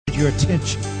your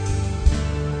attention.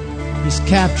 He's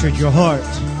captured your heart.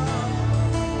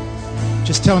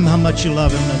 Just tell him how much you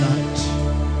love him tonight.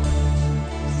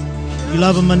 You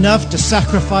love him enough to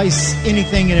sacrifice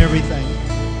anything and everything.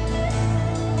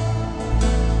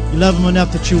 You love him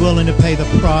enough that you're willing to pay the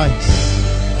price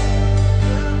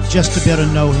just to be able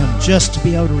to know him, just to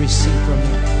be able to receive from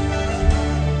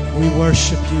him. We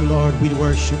worship you, Lord. We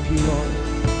worship you, Lord.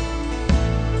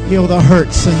 Heal the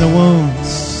hurts and the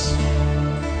wounds.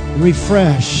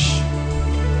 Refresh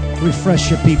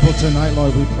your people tonight,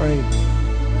 Lord, we pray.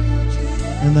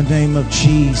 In the name of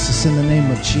Jesus, in the name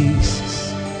of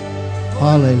Jesus.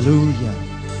 Hallelujah.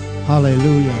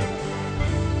 Hallelujah.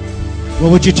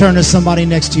 Well, would you turn to somebody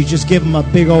next to you? Just give them a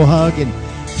big old hug and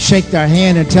shake their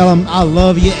hand and tell them, I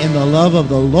love you in the love of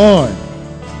the Lord.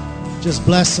 Just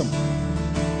bless them.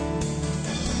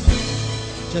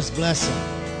 Just bless them.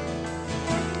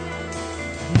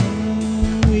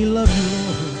 We love you, Lord.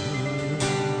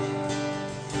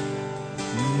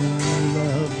 We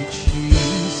love you,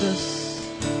 Jesus.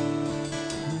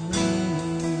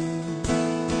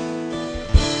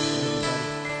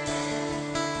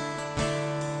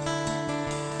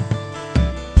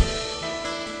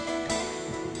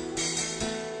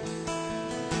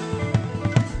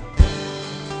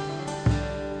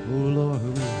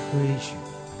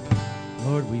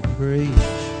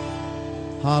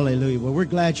 Hallelujah. Well, we're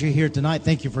glad you're here tonight.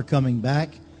 Thank you for coming back.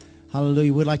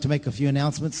 Hallelujah. We'd like to make a few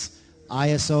announcements.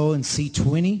 ISO and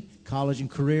C20, College and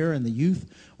Career, and the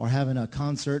youth are having a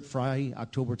concert Friday,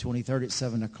 October 23rd at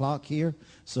 7 o'clock here.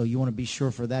 So you want to be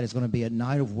sure for that. It's going to be a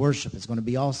night of worship. It's going to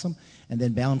be awesome. And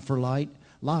then Bound for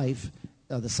Life,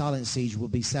 the Silent Siege, will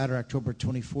be Saturday, October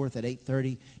 24th at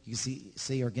 8:30. You can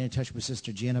see or get in touch with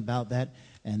Sister Jen about that,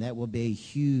 and that will be a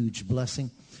huge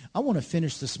blessing. I want to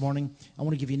finish this morning. I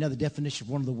want to give you another definition of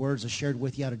one of the words I shared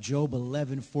with you out of Job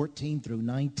 11:14 through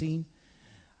 19.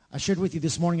 I shared with you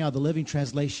this morning out of the Living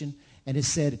Translation, and it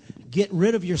said, get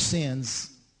rid of your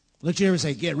sins. Look at your neighbor and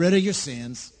say, get rid of your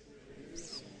sins.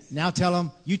 Now tell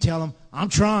them, I'm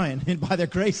trying, and by the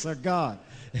grace of God.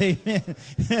 Amen.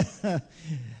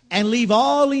 And leave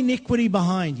all iniquity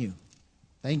behind you.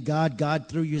 Thank God, God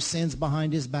threw your sins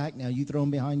behind his back. Now you throw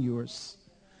them behind yours.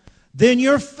 Then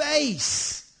your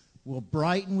face will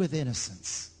brighten with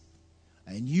innocence,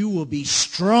 and you will be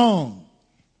strong,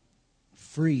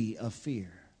 free of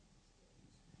fear.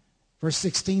 Verse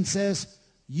 16 says,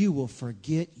 you will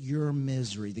forget your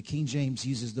misery. The King James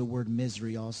uses the word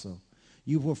misery also.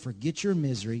 You will forget your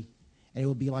misery, and it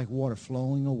will be like water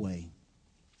flowing away.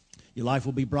 Your life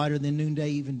will be brighter than noonday.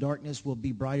 Even darkness will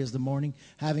be bright as the morning.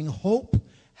 Having hope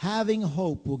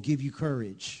will give you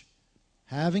courage.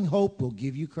 Having hope will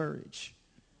give you courage.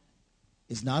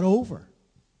 It's not over.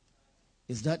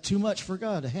 It's not too much for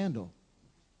God to handle.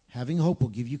 Having hope will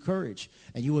give you courage,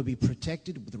 and you will be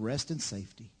protected with rest and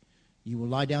safety. You will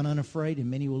lie down unafraid, and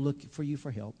many will look for you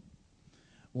for help.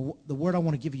 Well, the word I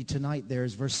want to give you tonight there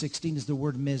is verse 16 is the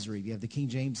word misery. If you have the King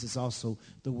James, it's also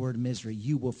the word misery.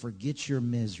 You will forget your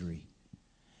misery.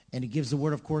 And it gives the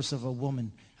word, of course, of a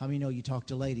woman. How many know you talk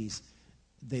to ladies?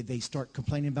 They start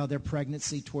complaining about their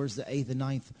pregnancy towards the 8th and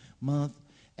 9th month.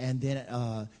 And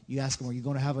then you ask them, are you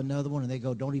going to have another one? And they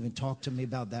go, don't even talk to me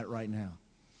about that right now.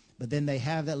 But then they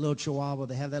have that little chihuahua.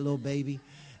 They have that little baby,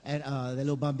 and that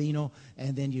little bambino.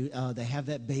 And then they have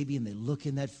that baby, and they look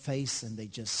in that face, and they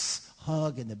just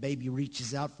hug, and the baby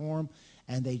reaches out for them.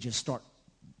 And they just start.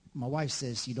 My wife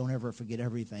says you don't ever forget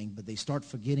everything, but they start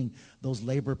forgetting those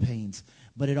labor pains.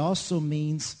 But it also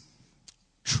means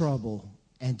trouble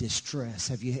and distress.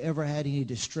 Have you ever had any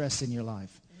distress in your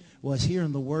life? Well, it's here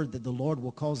in the word that the Lord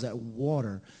will cause that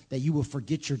water, that you will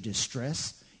forget your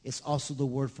distress. It's also the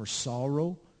word for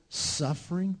sorrow,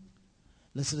 suffering.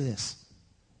 Listen to this.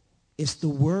 It's the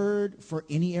word for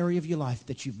any area of your life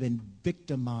that you've been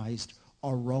victimized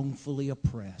or wrongfully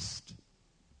oppressed.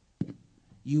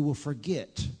 You will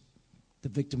forget the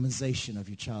victimization of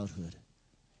your childhood,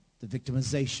 the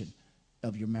victimization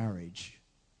of your marriage.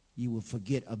 You will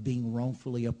forget of being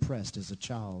wrongfully oppressed as a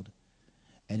child.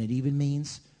 And it even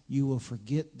means you will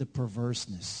forget the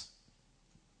perverseness.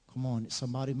 Come on,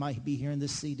 somebody might be hearing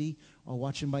this CD or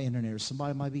watching by internet, or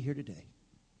somebody might be here today.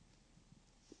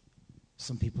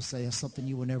 Some people say that's something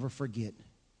you will never forget.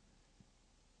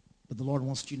 But the Lord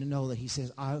wants you to know that he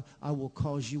says, I will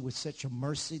cause you with such a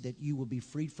mercy that you will be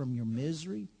freed from your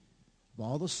misery, of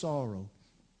all the sorrow,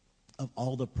 of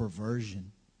all the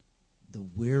perversion, the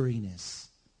weariness,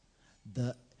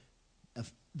 the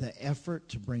effort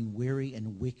to bring weary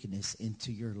and wickedness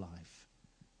into your life.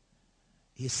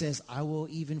 He says, I will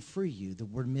even free you. The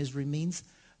word misery means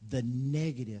the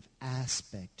negative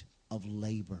aspect of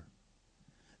labor.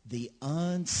 the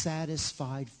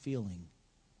unsatisfied feeling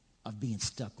of being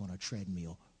stuck on a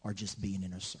treadmill or just being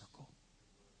in a circle.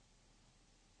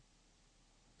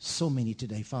 So many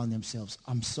today find themselves,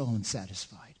 I'm so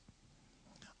unsatisfied.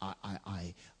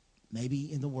 I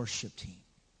maybe in the worship team,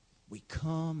 we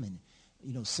come and,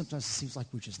 sometimes it seems like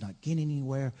we're just not getting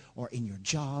anywhere, or in your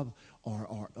job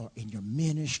or in your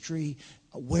ministry.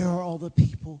 Where are all the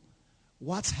people?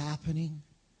 What's happening?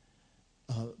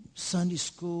 Sunday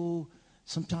school,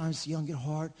 sometimes young at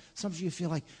heart. Sometimes you feel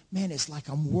like, man, it's like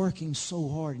I'm working so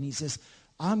hard. And he says,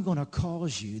 I'm going to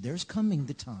cause you, there's coming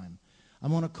the time, I'm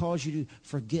going to cause you to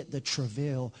forget the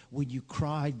travail when you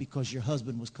cried because your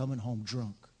husband was coming home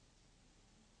drunk.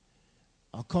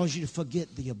 I'll cause you to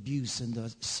forget the abuse and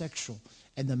the sexual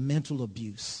and the mental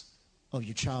abuse of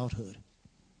your childhood.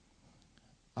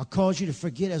 I'll cause you to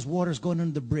forget as water's going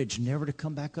under the bridge, never to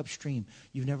come back upstream.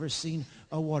 You've never seen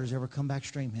waters ever come back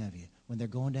stream, have you? When they're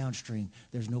going downstream,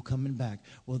 there's no coming back.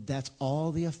 Well, that's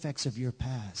all the effects of your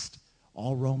past.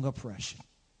 All wrong oppression.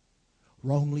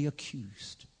 Wrongly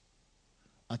accused.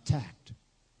 Attacked.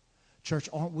 Church,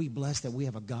 aren't we blessed that we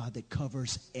have a God that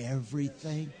covers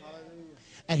everything?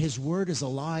 And his word is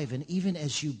alive. And even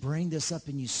as you bring this up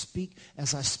and you speak,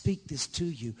 as I speak this to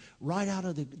you, right out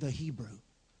of the Hebrew,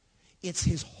 it's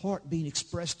his heart being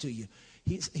expressed to you.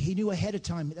 He knew ahead of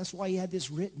time. That's why he had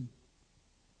this written.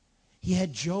 He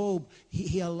had Job.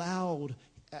 He allowed,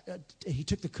 he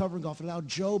took the covering off and allowed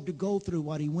Job to go through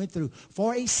what he went through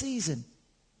for a season.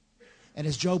 And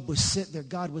as Job was sitting there,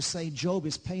 God was saying, Job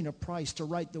is paying a price to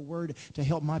write the word to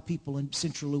help my people in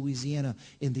central Louisiana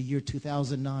in the year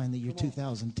 2009, the year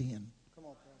 2010.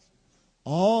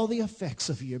 All the effects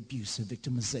of your abuse and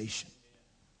victimization.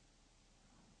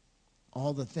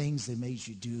 All the things they made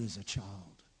you do as a child.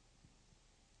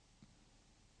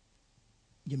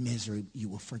 Your misery, you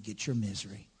will forget your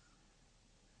misery.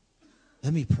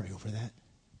 Let me pray over that.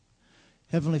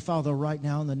 Heavenly Father, right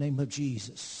now in the name of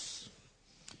Jesus,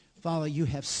 Father, you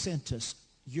have sent us,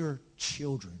 your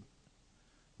children,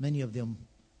 many of them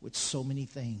with so many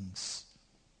things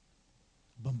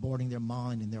bombarding their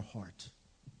mind and their heart.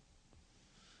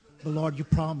 But Lord, you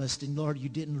promised, and Lord, you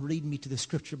didn't lead me to the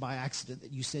scripture by accident,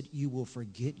 that you said you will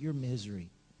forget your misery,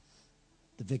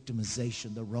 the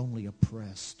victimization, the wrongly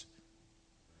oppressed,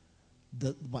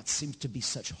 what seems to be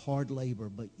such hard labor,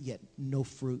 but yet no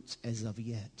fruits as of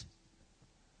yet.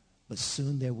 But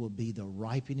soon there will be the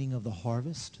ripening of the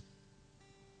harvest,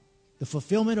 the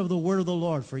fulfillment of the word of the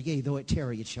Lord. For yea, though it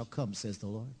tarry, it shall come, says the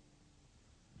Lord.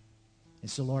 And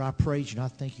so, Lord, I praise you and I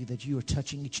thank you that you are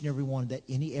touching each and every one, that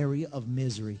any area of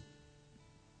misery,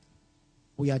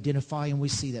 we identify and we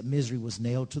see that misery was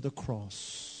nailed to the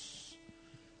cross.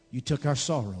 You took our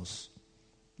sorrows.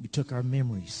 You took our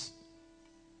memories.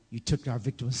 You took our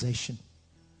victimization.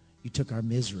 You took our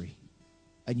misery.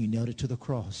 And you nailed it to the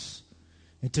cross.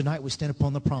 And tonight we stand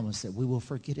upon the promise that we will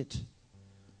forget it.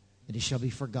 And it shall be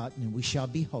forgotten. And we shall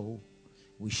be whole.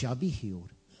 We shall be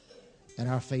healed. And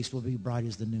our face will be bright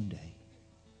as the noonday.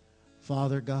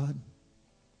 Father God,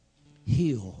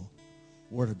 heal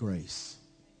Word of Grace.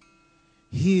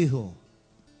 Heal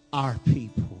our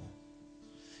people.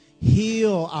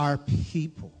 Heal our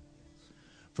people.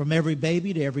 From every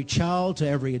baby to every child to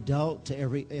every adult to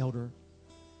every elder.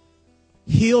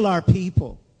 Heal our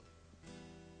people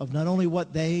of not only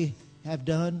what they have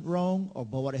done wrong or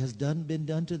what has been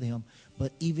done to them,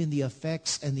 but even the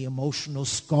effects and the emotional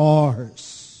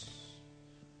scars.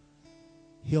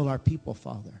 Heal our people,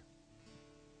 Father.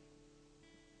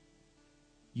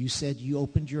 You said you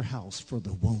opened your house for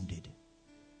the wounded.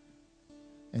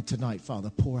 And tonight, Father,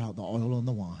 pour out the oil and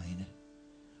the wine.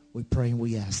 We pray and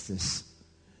we ask this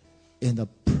in the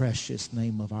precious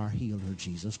name of our healer,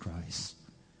 Jesus Christ.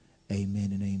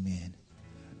 Amen and amen.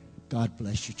 God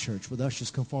bless you, church. With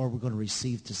ushers come forward, we're going to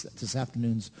receive this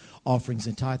afternoon's offerings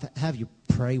and tithe. Have you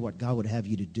pray what God would have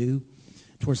you to do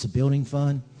towards the building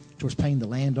fund, towards paying the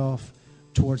land off,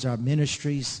 towards our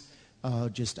ministries.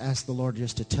 Just ask the Lord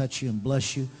just to touch you and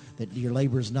bless you, that your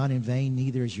labor is not in vain,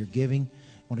 neither is your giving.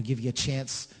 I want to give you a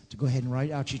chance to go ahead and write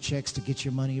out your checks to get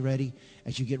your money ready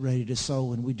as you get ready to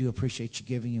sow. And we do appreciate you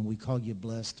giving, and we call you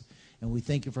blessed. And we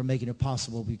thank you for making it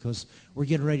possible, because we're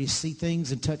getting ready to see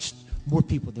things and touch more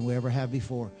people than we ever have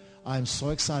before. I'm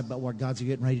so excited about what God's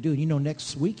getting ready to do. And you know,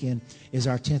 next weekend is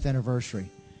our 10th anniversary.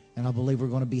 And I believe we're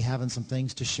going to be having some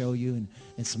things to show you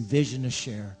and some vision to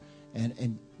share.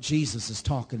 And Jesus is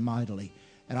talking mightily.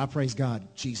 And I praise God,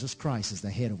 Jesus Christ is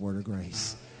the head of Word of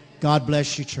Grace. God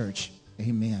bless you, church.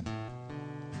 Amen.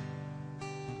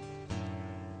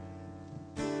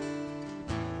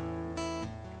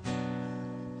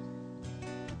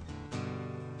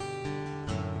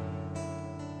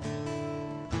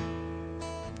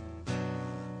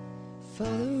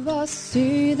 Father, I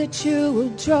see that you will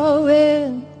draw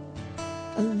in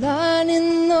a line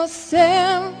in the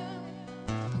sand.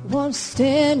 One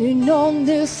standing on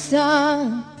this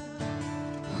side,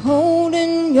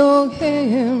 holding your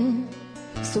hand.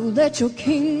 So let your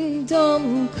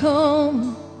kingdom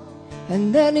come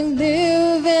and let it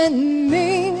live in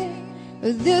me.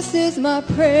 This is my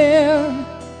prayer.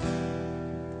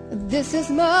 This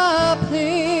is my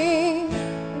plea.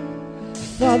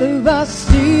 Father, I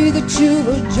see that you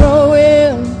are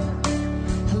drawing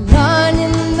a line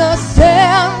in the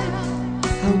sand.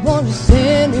 I want you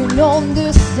standing on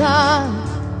this side,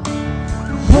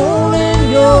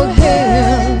 holding your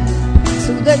hand,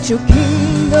 so that your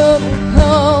kingdom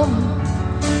come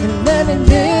and let it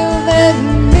live in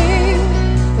me.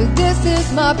 But this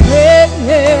is my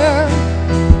prayer.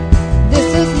 This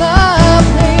is my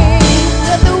plea.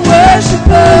 Let the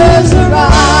worshipers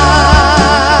arise.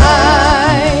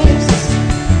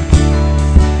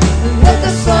 Let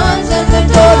the sons and the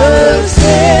daughters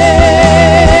sing.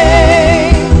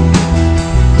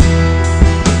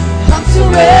 I'm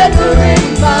surrendering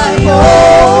my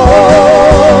all.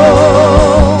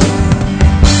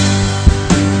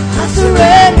 I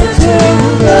surrender to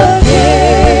the King.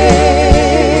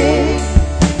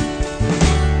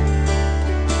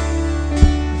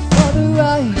 Father, I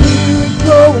hear it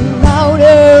growing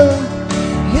louder.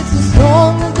 It's the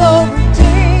song of the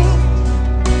redeemed.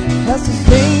 That's the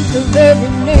faith of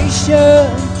every nation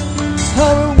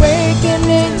are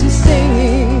awakening to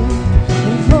sing.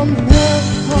 And from their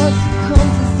hearts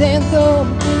comes this anthem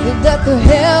that the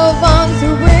heavens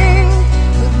are ring.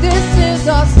 This is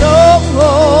our song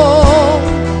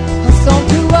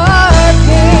to our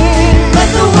King. Let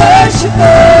the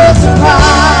worshipers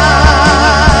arise.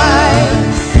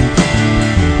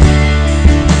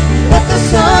 Let the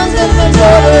sons and the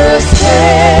daughters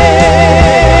sing.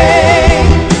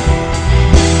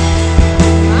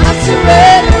 I'm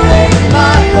surrendering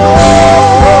my all.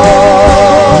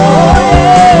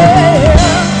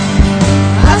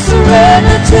 I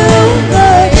surrender to the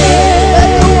King. Let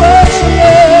the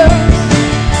worshipers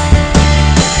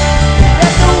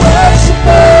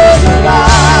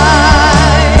arise.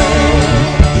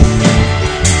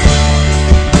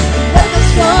 Let the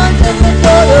sons and the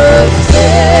daughters sing.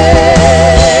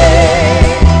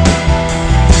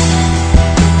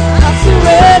 I'm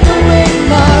surrendering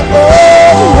my all.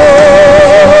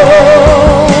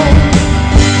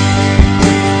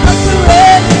 I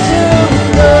surrender to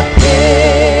the King.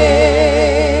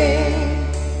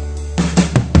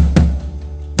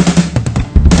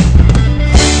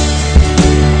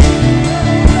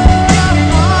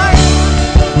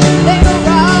 They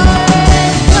arise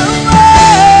to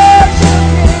worship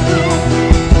you,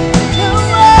 to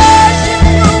worship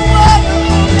the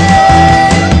wonderful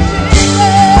name of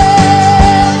Jesus.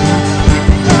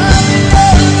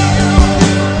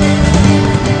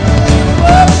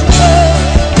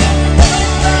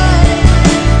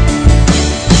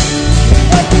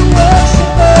 Let the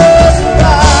worshipers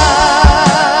arise.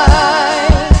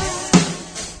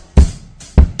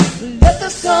 Let the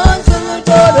sons and the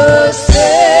daughters sing.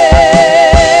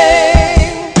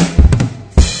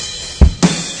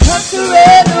 I'm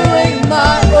surrendering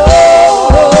my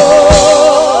all.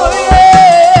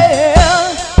 Yeah.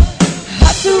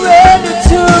 I surrender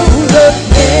to the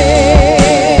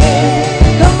King.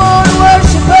 Come on,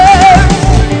 worshipers.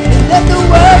 Let the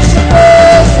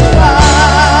worshipers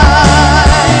arise.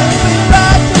 We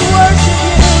rise to worship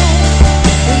you.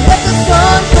 Let the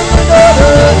sons and the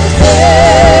daughters sing.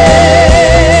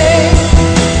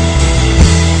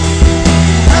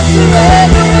 I'm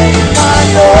surrendering my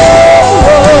all.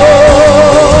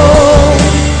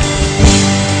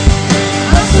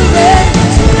 I surrender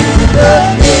to the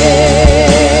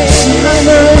King.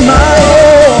 Surrendering my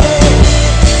all.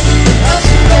 I'm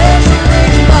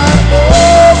surrendering my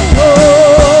all.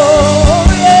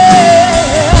 Yeah.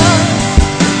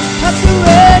 I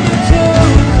surrender to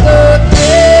the King.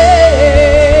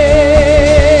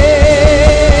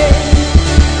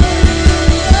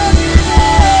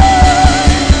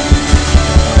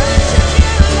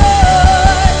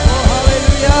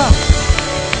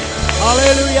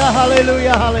 Hallelujah,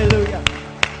 hallelujah, hallelujah.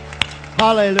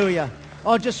 Hallelujah.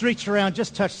 Oh, just reach around.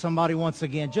 Just touch somebody once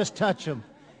again. Just touch them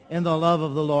in the love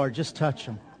of the Lord. Just touch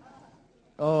them.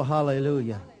 Oh,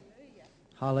 hallelujah.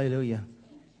 Hallelujah.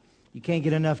 You can't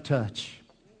get enough touch.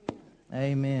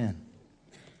 Amen.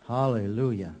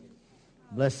 Hallelujah.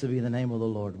 Blessed be the name of the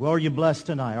Lord. Well, are you blessed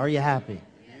tonight? Are you happy?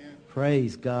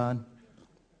 Praise God.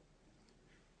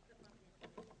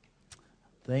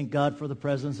 Thank God for the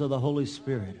presence of the Holy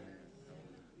Spirit.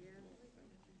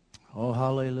 Oh,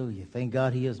 hallelujah. Thank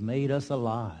God He has made us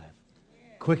alive.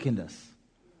 quickened us.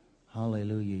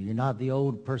 Hallelujah. You're not the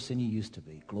old person you used to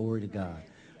be. Glory to God.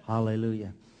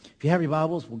 Hallelujah. If you have your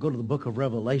Bibles, we'll go to the book of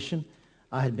Revelation.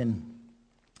 I've been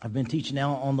teaching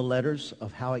now on the letters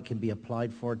of how it can be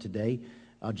applied for today.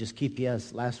 I'll just keep you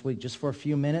as last week just for a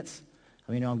few minutes.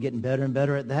 I mean, I'm getting better and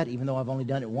better at that. Even though I've only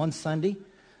done it one Sunday,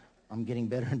 I'm getting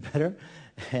better and better.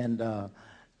 And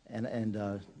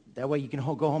that way you can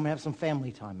go home and have some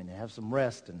family time and have some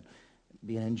rest and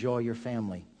enjoy your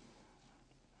family.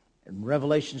 In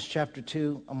Revelations chapter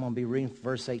 2, I'm going to be reading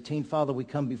verse 18. Father, we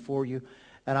come before you,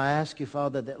 and I ask you,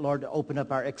 Father, that, Lord, to open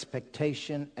up our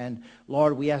expectation. And,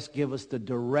 Lord, we ask, give us the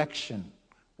direction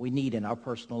we need in our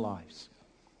personal lives.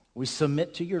 We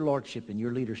submit to your lordship and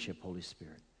your leadership, Holy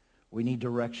Spirit. We need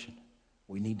direction.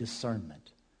 We need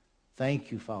discernment.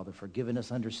 Thank you, Father, for giving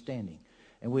us understanding.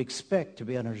 And we expect to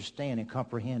be able to understand and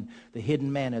comprehend the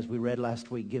hidden man, as we read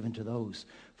last week, given to those,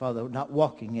 Father, not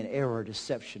walking in error or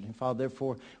deception. And, Father,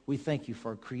 therefore, we thank you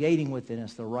for creating within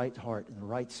us the right heart and the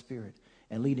right spirit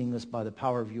and leading us by the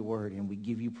power of your word. And we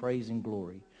give you praise and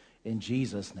glory. In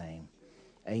Jesus' name,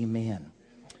 amen.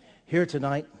 Here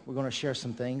tonight, we're going to share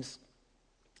some things.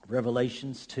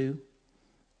 Revelations 2.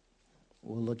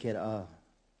 We'll look at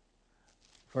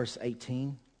verse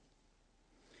 18.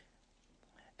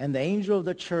 And the angel of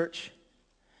the church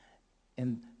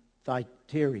in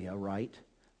Thyatira write,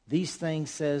 these things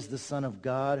says the Son of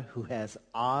God, who has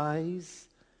eyes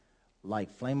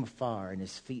like flame of fire and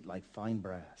his feet like fine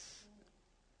brass.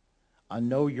 I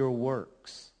know your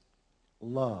works,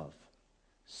 love,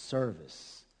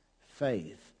 service,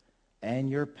 faith, and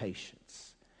your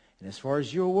patience. And as far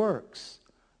as your works,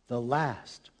 the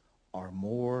last are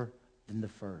more than the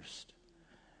first.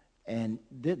 And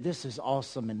this is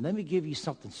awesome. And let me give you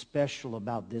something special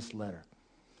about this letter.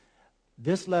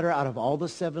 This letter, out of all the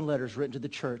 7 letters written to the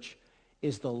church,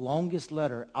 is the longest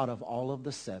letter out of all of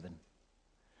the 7.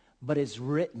 But it's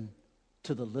written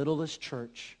to the littlest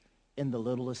church in the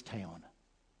littlest town.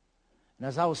 And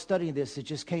as I was studying this, it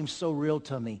just came so real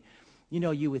to me. You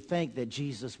know, you would think that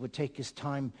Jesus would take his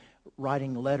time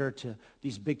writing a letter to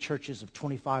these big churches of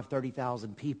 25,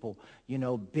 30,000 people, you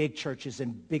know, big churches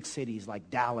in big cities like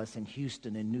Dallas and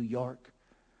Houston and New York.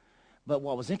 But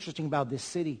what was interesting about this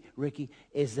city, Ricky,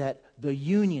 is that the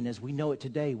Union, as we know it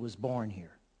today, was born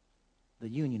here. The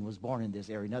Union was born in this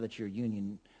area. Not that you're a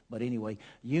Union, but anyway,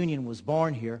 Union was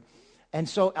born here. And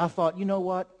so I thought, you know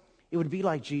what? It would be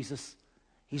like Jesus.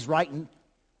 He's writing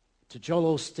to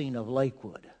Joel Osteen of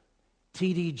Lakewood,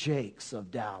 T.D. Jakes of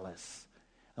Dallas.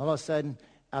 All of a sudden,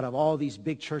 out of all these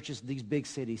big churches, these big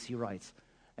cities, he writes,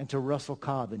 and to Russell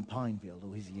Cobb in Pineville,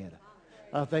 Louisiana.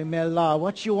 I think, man, Lord,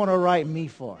 what you want to write me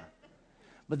for?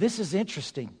 But this is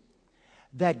interesting,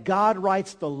 that God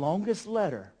writes the longest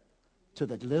letter to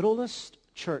the littlest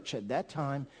church at that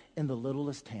time in the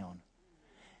littlest town.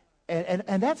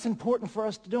 And that's important for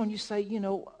us to do. And you say, you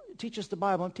know, teach us the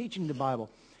Bible. I'm teaching the Bible.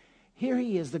 Here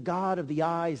he is, the God of the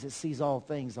eyes that sees all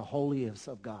things, the holiest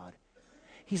of God.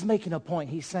 He's making a point.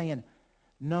 He's saying,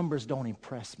 numbers don't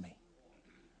impress me.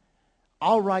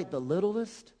 I'll write the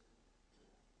littlest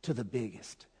to the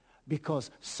biggest,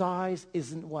 because size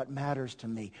isn't what matters to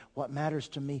me. What matters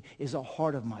to me is the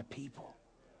heart of my people.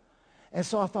 And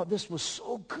so I thought this was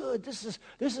so good. This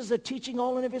is a teaching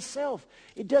all in of itself.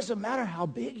 It doesn't matter how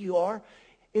big you are.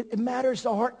 It matters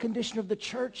the heart condition of the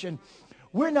church. And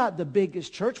we're not the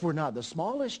biggest church. We're not the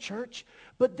smallest church.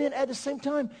 But then at the same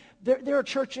time, there are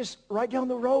churches right down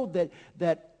the road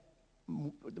that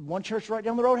one church right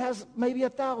down the road has maybe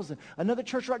 1,000. Another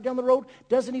church right down the road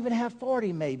doesn't even have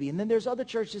 40 maybe. And then there's other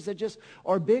churches that just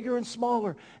are bigger and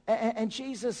smaller. And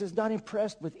Jesus is not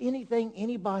impressed with anything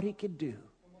anybody could do.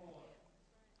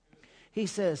 He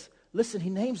says, listen, he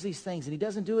names these things, and he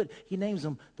doesn't do it. He names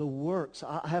them the works.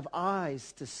 I have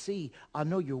eyes to see. I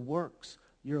know your works,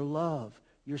 your love,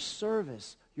 your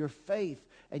service, your faith,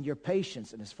 and your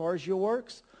patience. And as far as your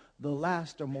works, the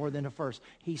last are more than the first.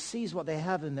 He sees what they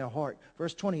have in their heart.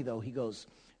 Verse 20, though, he goes,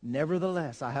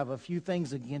 nevertheless, I have a few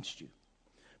things against you,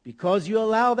 because you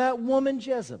allow that woman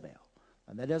Jezebel,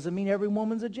 and that doesn't mean every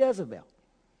woman's a Jezebel,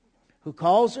 who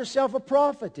calls herself a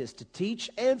prophetess, to teach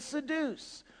and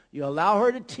seduce. You allow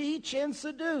her to teach and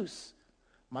seduce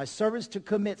my servants to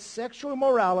commit sexual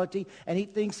immorality and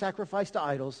eat things sacrificed to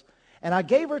idols. And I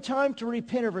gave her time to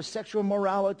repent of her sexual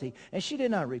immorality, and she did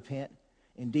not repent.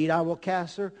 Indeed, I will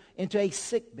cast her into a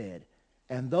sickbed,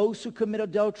 and those who commit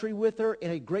adultery with her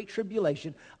in a great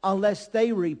tribulation, unless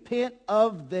they repent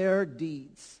of their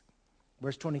deeds.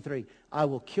 Verse 23, I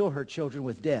will kill her children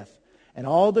with death, and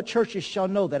all the churches shall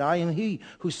know that I am he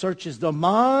who searches the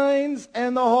minds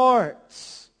and the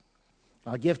hearts.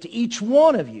 I'll give to each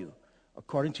one of you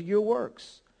according to your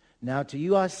works. Now to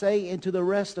you I say, and to the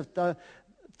rest of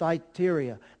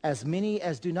Thyatira, as many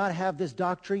as do not have this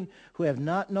doctrine, who have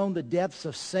not known the depths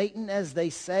of Satan, as they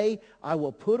say, I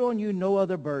will put on you no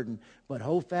other burden, but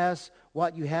hold fast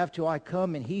what you have till I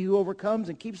come, and he who overcomes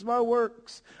and keeps my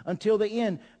works until the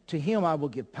end, to him I will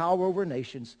give power over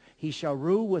nations. He shall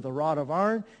rule with a rod of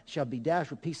iron, shall be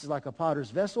dashed with pieces like a potter's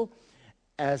vessel,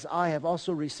 as I have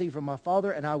also received from my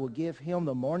Father, and I will give him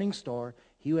the morning star.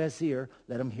 He who has ear,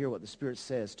 let him hear what the Spirit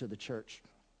says to the church.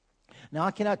 Now,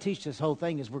 I cannot teach this whole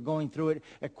thing as we're going through it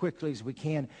as quickly as we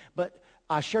can, but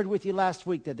I shared with you last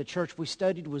week that the church we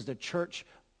studied was the church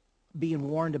being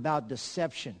warned about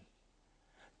deception.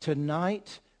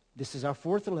 Tonight, this is our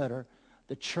fourth letter,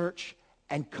 the church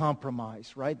and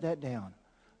compromise. Write that down.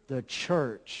 The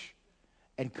church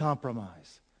and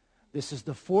compromise. This is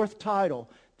the fourth title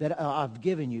that I've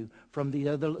given you from the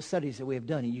other studies that we have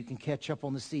done. And you can catch up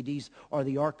on the CDs or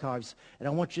the archives. And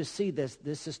I want you to see this.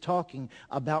 This is talking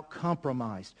about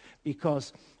compromise,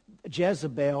 because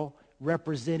Jezebel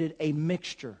represented a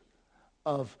mixture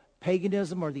of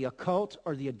paganism or the occult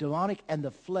or the demonic and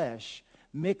the flesh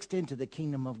mixed into the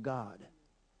kingdom of God.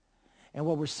 And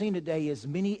what we're seeing today is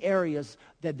many areas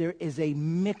that there is a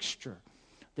mixture.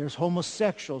 There's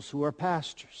homosexuals who are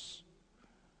pastors.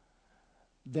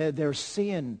 There's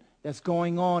sin that's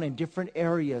going on in different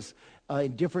areas,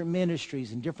 in different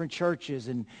ministries, in different churches,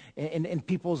 and in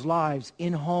people's lives,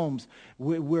 in homes.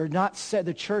 We're not set.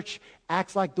 The church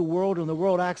acts like the world, and the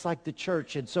world acts like the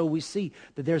church. And so we see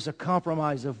that there's a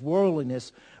compromise of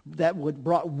worldliness that would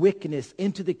brought wickedness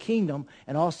into the kingdom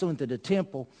and also into the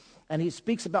temple. And he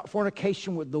speaks about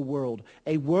fornication with the world,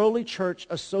 a worldly church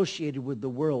associated with the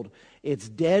world. It's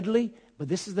deadly, but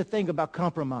this is the thing about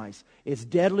compromise. It's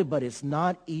deadly, but it's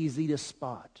not easy to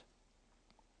spot.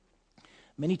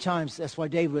 Many times, that's why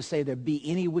David would say, there be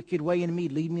any wicked way in me,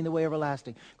 lead me in the way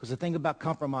everlasting. Because the thing about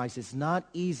compromise, it's not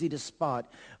easy to spot,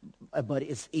 but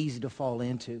it's easy to fall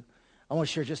into. I want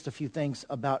to share just a few things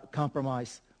about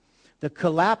compromise. The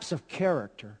collapse of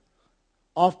character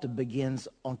often begins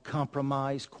on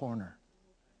compromise corner.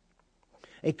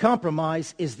 A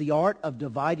compromise is the art of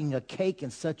dividing a cake in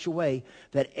such a way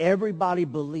that everybody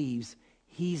believes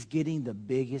he's getting the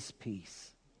biggest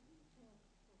piece.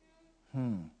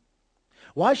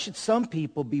 Why should some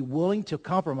people be willing to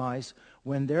compromise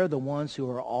when they're the ones who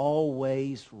are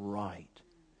always right?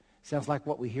 Sounds like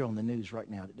what we hear on the news right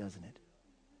now, doesn't it?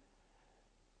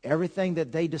 Everything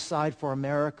that they decide for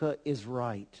America is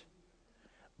right,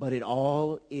 but it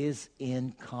all is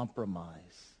in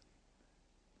compromise.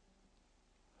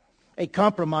 A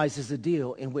compromise is a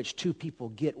deal in which two people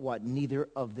get what neither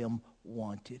of them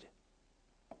wanted.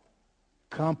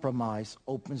 Compromise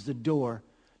opens the door.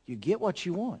 You get what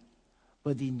you want,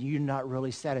 but then you're not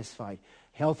really satisfied.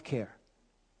 Healthcare.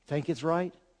 Think it's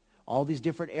right? All these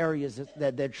different areas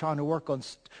that they're trying to work on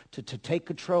to take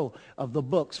control of the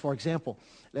books. For example,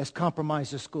 let's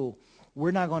compromise the school.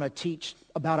 We're not going to teach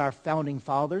about our founding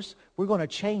fathers. We're going to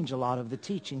change a lot of the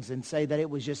teachings and say that it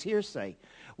was just hearsay.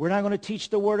 We're not going to teach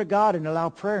the Word of God and allow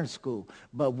prayer in school.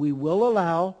 But we will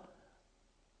allow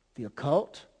the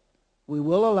occult. We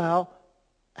will allow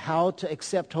how to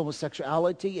accept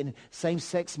homosexuality and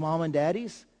same-sex mom and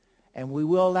daddies. And we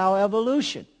will allow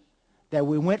evolution. That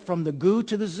we went from the goo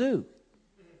to the zoo.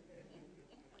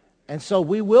 And so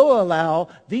we will allow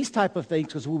these type of things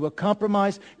because we will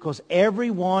compromise because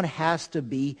everyone has to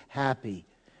be happy.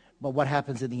 But what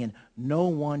happens in the end? No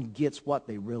one gets what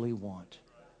they really want.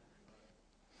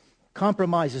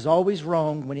 Compromise is always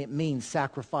wrong when it means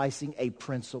sacrificing a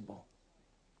principle.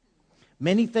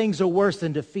 Many things are worse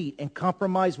than defeat, and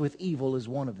compromise with evil is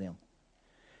one of them.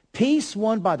 Peace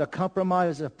won by the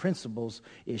compromise of principles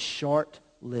is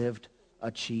short-lived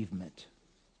achievement.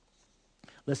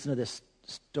 Listen to this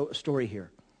story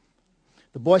here.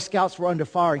 The Boy Scouts were under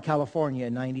fire in California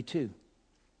in 92.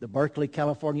 The Berkeley,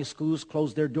 California schools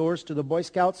closed their doors to the Boy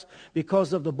Scouts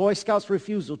because of the Boy Scouts'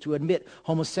 refusal to admit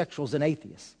homosexuals and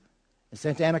atheists. In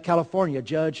Santa Ana, California, a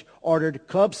judge ordered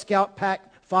Club Scout Pack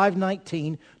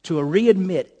 519 to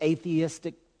readmit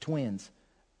atheistic twins,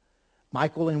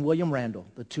 Michael and William Randall.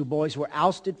 The two boys were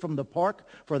ousted from the park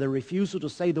for their refusal to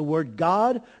say the word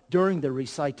God during the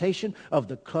recitation of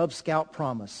the Club Scout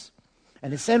promise.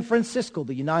 And in San Francisco,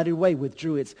 the United Way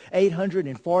withdrew its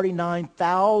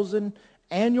 $849,000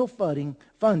 annual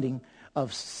funding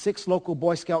of 6 local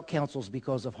Boy Scout councils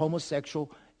because of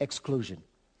homosexual exclusion.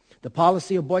 The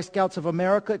policy of Boy Scouts of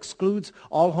America excludes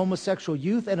all homosexual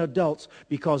youth and adults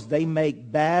because they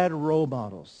make bad role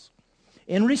models.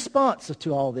 In response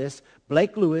to all this,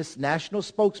 Blake Lewis, national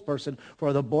spokesperson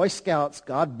for the Boy Scouts,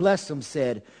 God bless them,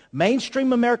 said,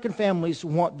 mainstream American families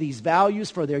want these values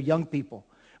for their young people,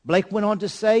 Blake went on to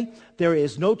say, there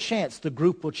is no chance the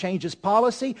group will change its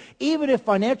policy, even if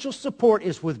financial support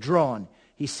is withdrawn.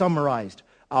 He summarized,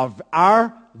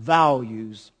 our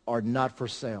values are not for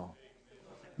sale.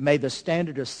 May the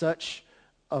standard of such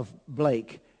of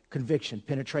Blake conviction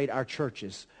penetrate our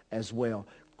churches as well.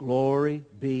 Glory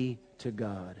be to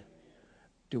God.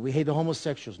 Do we hate the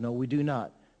homosexuals? No, we do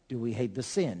not. Do we hate the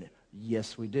sin?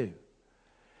 Yes, we do.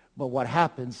 But what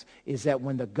happens is that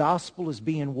when the gospel is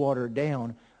being watered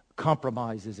down,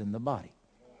 compromise is in the body.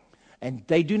 And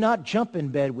they do not jump in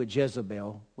bed with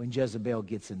Jezebel when Jezebel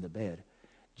gets in the bed.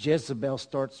 Jezebel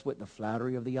starts with the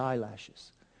flattery of the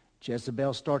eyelashes.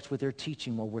 Jezebel starts with her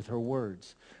teaching or with her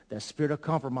words. That spirit of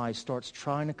compromise starts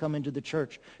trying to come into the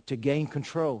church to gain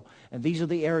control. And these are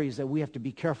the areas that we have to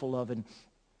be careful of. And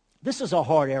this is a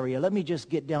hard area. Let me just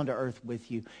get down to earth with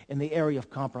you in the area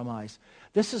of compromise.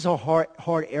 This is a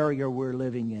hard area we're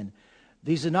living in.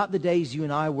 These are not the days you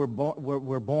and I were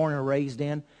born or raised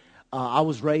in. I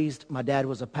was raised, my dad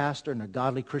was a pastor in a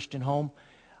godly Christian home.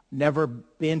 Never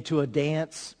been to a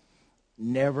dance,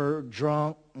 never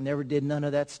drunk, never did none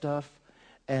of that stuff.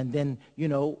 And then,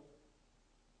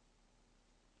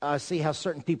 I see how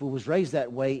certain people was raised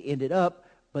that way ended up.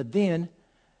 But then,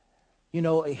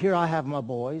 here I have my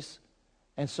boys.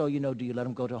 And so, do you let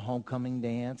them go to a homecoming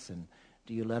dance? And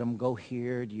do you let them go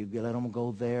here? Do you let them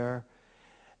go there?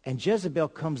 And Jezebel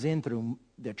comes in through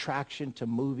the attraction to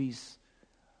movies.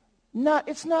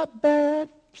 It's not bad.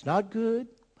 It's not good,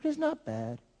 but it's not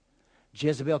bad.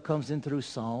 Jezebel comes in through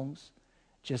songs.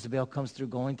 Jezebel comes through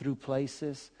going through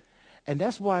places. And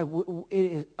that's why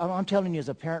I'm telling you as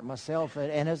a parent myself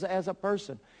and as a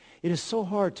person, it is so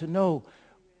hard to know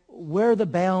where the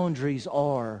boundaries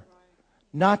are,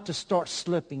 not to start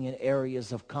slipping in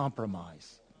areas of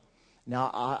compromise.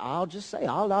 Now, I'll just say,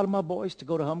 I allowed my boys to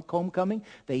go to homecoming.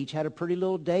 They each had a pretty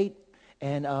little date,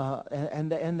 and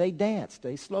they danced.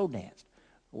 They slow danced.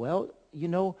 Well,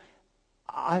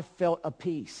 I felt a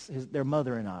peace, their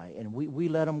mother and I, and we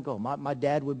let them go. My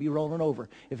dad would be rolling over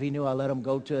if he knew I let them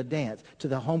go to a dance, to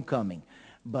the homecoming.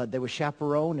 But they were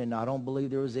chaperoned, and I don't believe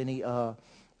there was any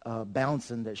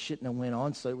bouncing that shouldn't have went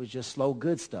on, so it was just slow,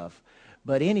 good stuff.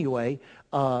 But anyway,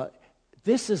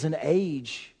 this is an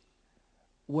age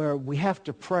where we have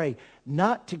to pray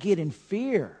not to get in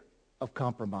fear of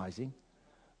compromising,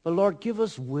 but Lord, give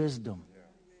us wisdom.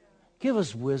 Give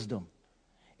us wisdom.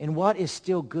 And what is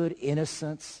still good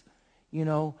innocence,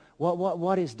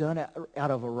 what is done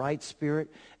out of a right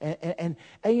spirit. And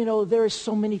there are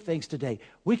so many things today.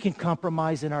 We can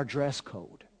compromise in our dress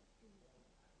code.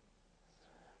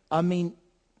 I mean,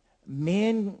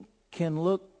 men can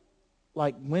look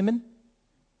like women,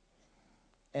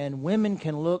 and women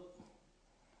can look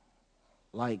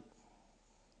like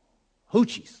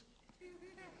hoochies.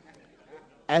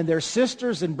 And they're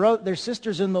sisters and they're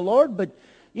sisters in the Lord, but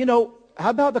how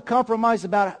about the compromise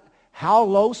about how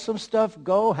low some stuff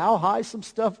go, how high some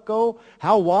stuff go,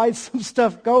 how wide some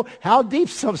stuff go, how deep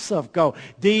some stuff go?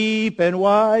 Deep and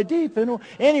wide, deep and wide.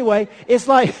 Anyway, it's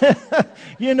like,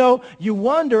 you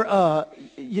wonder,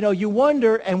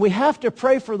 and we have to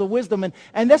pray for the wisdom.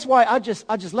 And that's why I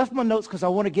just left my notes, because I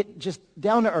want to get just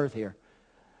down to earth here.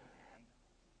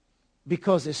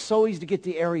 Because it's so easy to get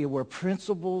the area where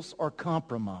principles are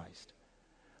compromised.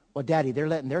 Well, Daddy, they're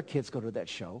letting their kids go to that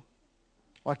show.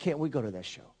 Why can't we go to that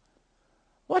show?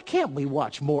 Why can't we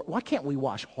watch more? Why can't we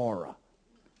watch horror?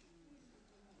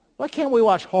 Why can't we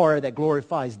watch horror that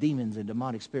glorifies demons and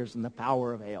demonic spirits and the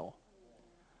power of hell?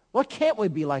 Why can't we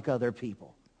be like other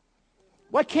people?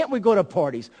 Why can't we go to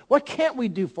parties? Why can't we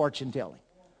do fortune telling?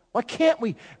 Why can't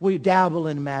we dabble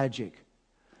in magic?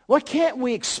 Why can't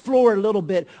we explore a little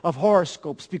bit of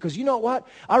horoscopes? Because you know what?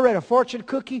 I read a fortune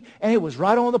cookie and it was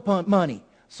right on the money.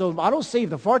 So I don't see if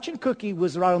the fortune cookie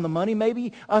was right on the money.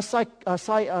 Maybe a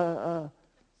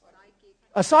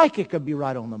psychic could be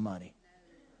right on the money.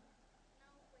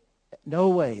 No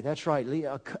way. That's right.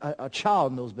 A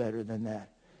child knows better than that.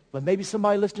 But maybe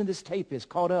somebody listening to this tape is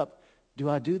caught up. Do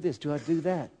I do this? Do I do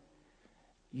that?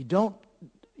 You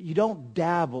don't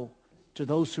dabble to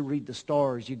those who read the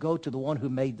stars. You go to the one who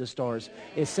made the stars.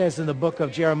 It says in the book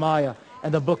of Jeremiah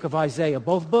and the book of Isaiah.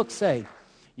 Both books say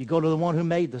you go to the one who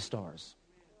made the stars.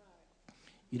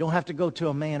 You don't have to go to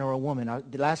a man or a woman.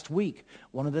 Last week,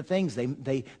 one of the things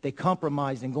they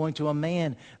compromised in going to a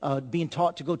man, being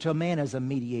taught to go to a man as a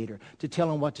mediator, to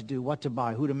tell him what to do, what to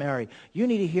buy, who to marry. You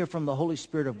need to hear from the Holy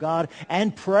Spirit of God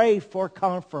and pray for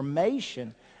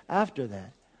confirmation after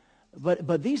that.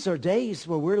 But these are days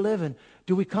where we're living.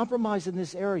 Do we compromise in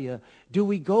this area? Do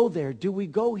we go there? Do we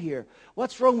go here?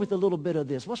 What's wrong with a little bit of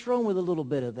this? What's wrong with a little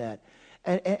bit of that?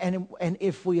 And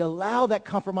if we allow that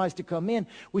compromise to come in,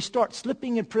 we start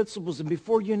slipping in principles, and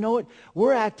before you know it,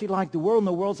 we're acting like the world, and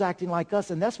the world's acting like us.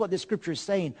 And that's what this scripture is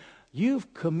saying. You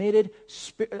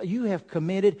have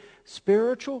committed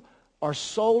spiritual or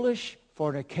soulish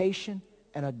fornication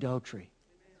and adultery.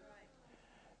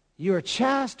 You're a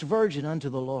chaste virgin unto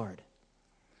the Lord.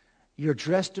 You're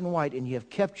dressed in white, and you have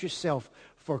kept yourself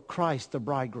for Christ, the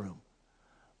bridegroom.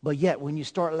 But yet, when you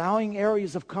start allowing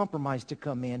areas of compromise to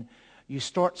come in, you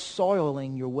start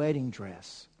soiling your wedding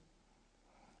dress.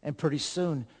 And pretty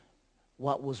soon,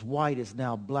 what was white is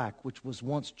now black, which was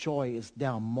once joy is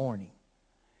now mourning.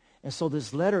 And so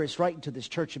this letter is writing to this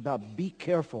church about be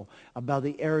careful about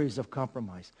the areas of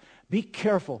compromise. Be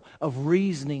careful of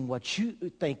reasoning what you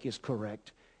think is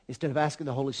correct instead of asking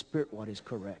the Holy Spirit what is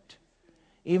correct.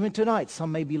 Even tonight,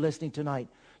 some may be listening tonight.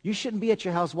 You shouldn't be at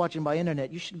your house watching by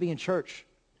internet. You should be in church.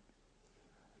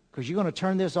 Because you're going to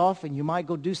turn this off and you might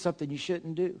go do something you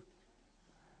shouldn't do.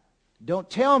 Don't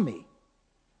tell me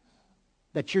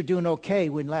that you're doing okay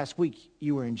when last week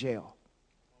you were in jail.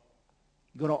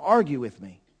 You're going to argue with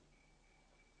me.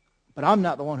 But I'm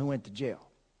not the one who went to jail.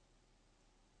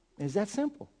 It's that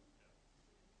simple.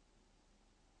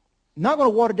 I'm not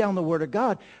going to water down the Word of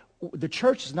God. The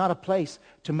church is not a place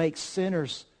to make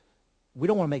sinners. We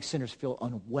don't want to make sinners feel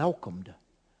unwelcomed.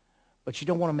 But you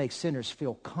don't want to make sinners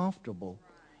feel comfortable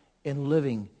in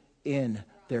living in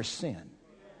their sin.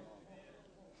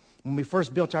 When we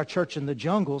first built our church in the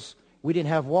jungles, we didn't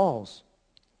have walls.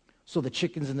 So the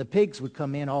chickens and the pigs would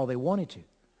come in all they wanted to.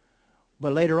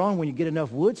 But later on, when you get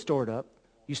enough wood stored up,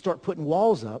 you start putting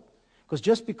walls up. Because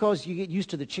just because you get used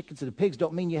to the chickens and the pigs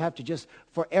don't mean you have to just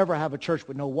forever have a church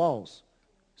with no walls.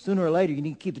 Sooner or later, you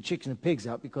need to keep the chickens and pigs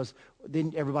out because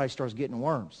then everybody starts getting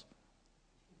worms.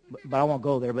 But I won't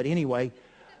go there. But anyway,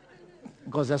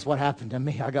 because that's what happened to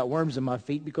me. I got worms in my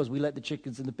feet because we let the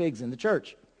chickens and the pigs in the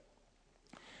church.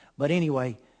 But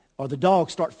anyway, or the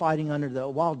dogs start fighting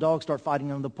wild dogs start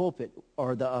fighting under the pulpit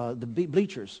or the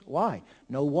bleachers. Why?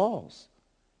 No walls.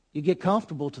 You get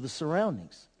comfortable to the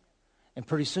surroundings. And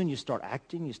pretty soon you start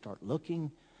acting, you start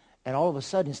looking, and all of a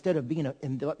sudden, instead of being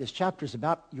this chapter is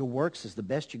about your works is the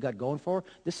best you got going for,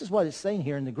 this is what it's saying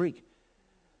here in the Greek.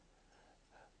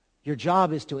 Your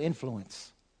job is to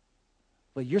influence.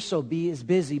 But you're so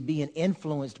busy being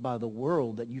influenced by the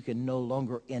world that you can no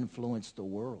longer influence the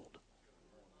world.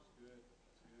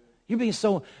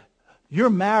 Your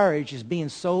marriage is being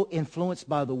so influenced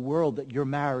by the world that your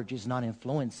marriage is not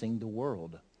influencing the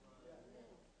world.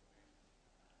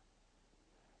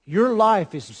 Your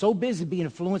life is so busy being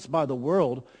influenced by the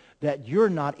world that you're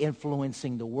not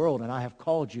influencing the world, and I have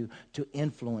called you to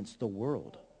influence the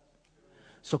world.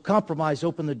 So compromise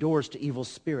opened the doors to evil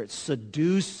spirits,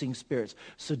 seducing spirits,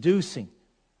 seducing.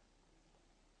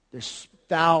 There's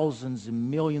thousands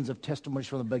and millions of testimonies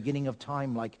from the beginning of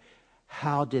time like,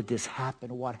 how did this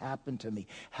happen? What happened to me?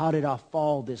 How did I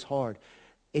fall this hard?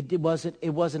 It wasn't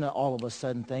an all of a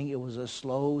sudden thing. It was a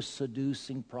slow,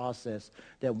 seducing process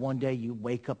that one day you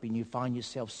wake up and you find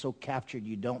yourself so captured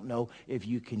you don't know if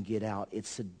you can get out. It's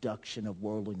seduction of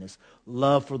worldliness,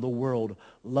 love for the world,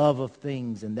 love of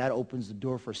things, and that opens the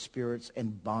door for spirits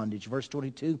and bondage. Verse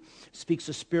 22 speaks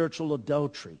of spiritual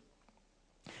adultery.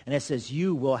 And it says,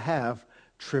 you will have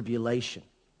tribulation.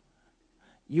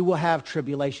 You will have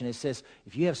tribulation. It says,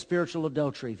 if you have spiritual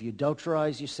adultery, if you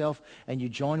adulterize yourself and you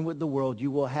join with the world, you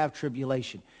will have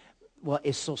tribulation. Well,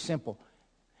 it's so simple.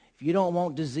 If you don't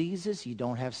want diseases, you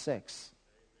don't have sex.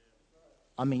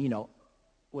 I mean,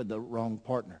 with the wrong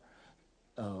partner.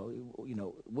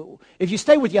 If you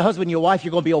stay with your husband and your wife,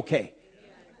 you're going to be okay.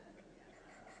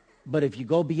 But if you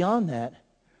go beyond that,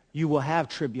 you will have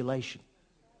tribulation.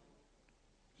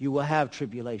 You will have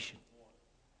tribulation.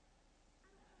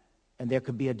 And there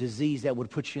could be a disease that would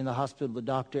put you in the hospital, the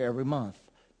doctor every month,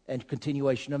 and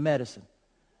continuation of medicine.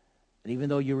 And even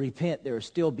though you repent, there will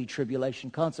still be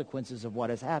tribulation consequences of what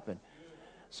has happened.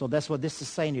 So that's what this is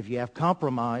saying. If you have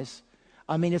compromise,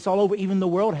 I mean, it's all over. Even the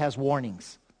world has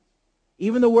warnings.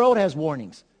 Even the world has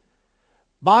warnings.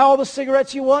 Buy all the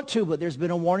cigarettes you want to, but there's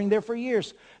been a warning there for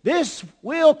years. This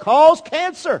will cause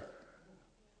cancer.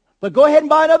 But go ahead and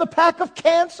buy another pack of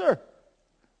cancer.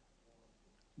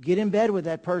 Get in bed with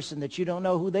that person that you don't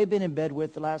know who they've been in bed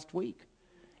with the last week.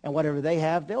 And whatever they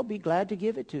have, they'll be glad to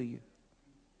give it to you.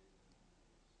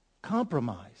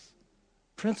 Compromise,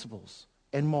 principles,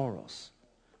 and morals.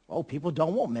 Oh, people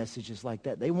don't want messages like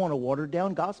that. They want a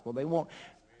watered-down gospel. They want,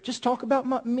 just talk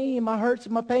about me and my hurts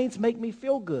and my pains make me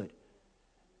feel good.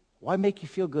 Why make you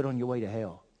feel good on your way to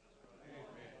hell?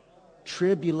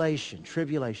 Tribulation.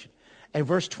 And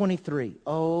verse 23,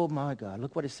 oh my God,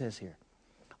 look what it says here.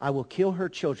 I will kill her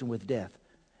children with death,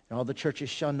 And all the churches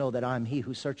shall know that I am he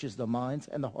who searches the minds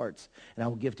and the hearts, and I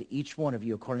will give to each one of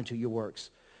you according to your works.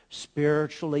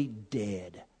 Spiritually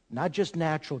dead. Not just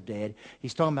natural dead.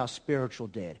 He's talking about spiritual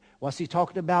dead. What's he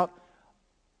talking about?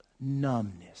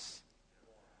 Numbness.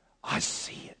 I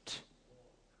see it.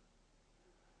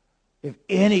 If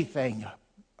anything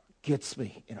gets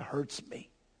me and hurts me,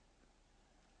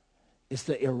 it's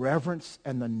the irreverence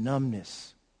and the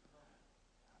numbness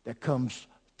that comes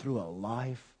through a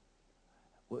life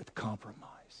with compromise.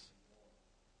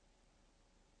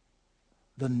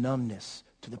 The numbness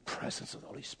to the presence of the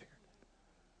Holy Spirit.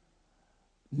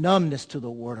 Numbness to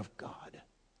the Word of God.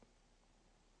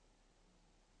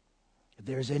 If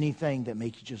there's anything that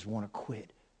makes you just want to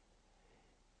quit,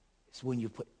 it's when you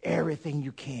put everything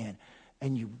you can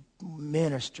and you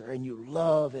minister and you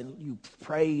love and you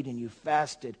prayed and you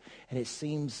fasted and it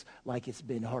seems like it's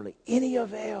been hardly any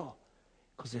avail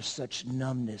because there's such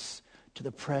numbness to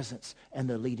the presence and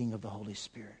the leading of the Holy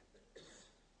Spirit.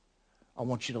 I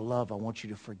want you to love. I want you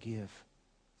to forgive.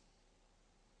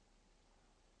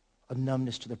 A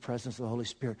numbness to the presence of the Holy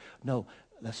Spirit. No,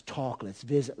 let's talk. Let's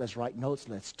visit. Let's write notes.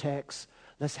 Let's text.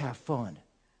 Let's have fun.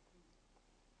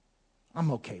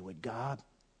 I'm okay with God.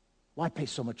 Why pay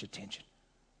so much attention?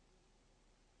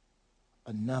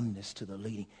 A numbness to the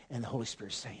leading. And the Holy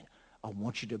Spirit saying, I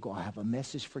want you to go. I have a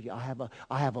message for you.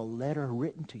 I have a letter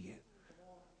written to you.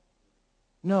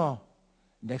 No.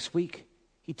 Next week,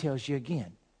 he tells you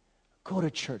again, go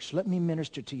to church. Let me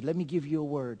minister to you. Let me give you a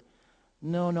word.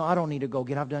 No, I don't need to go.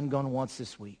 I've gone once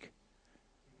this week.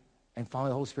 And finally,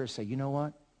 the Holy Spirit say, you know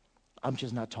what? I'm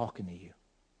just not talking to you.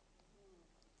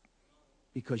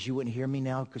 Because you wouldn't hear me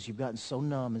now because you've gotten so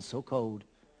numb and so cold.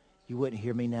 You wouldn't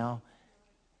hear me now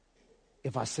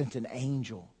if I sent an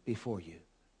angel before you.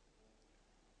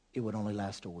 It would only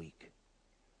last a week.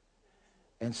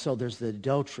 And so there's the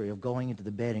adultery of going into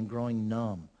the bed and growing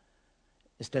numb.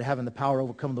 Instead of having the power to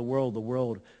overcome the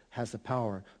world has the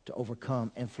power to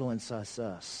overcome, influence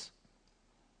us.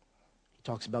 He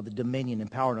talks about the dominion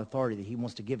and power and authority that he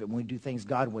wants to give it. When we do things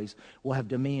God ways, we'll have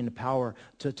dominion and power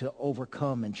to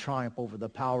overcome and triumph over the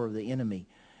power of the enemy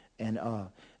and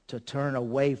to turn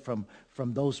away from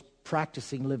those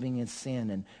practicing living in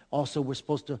sin. And also we're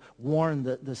supposed to warn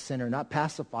the sinner, not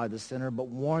pacify the sinner, but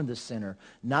warn the sinner,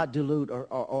 not dilute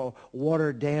or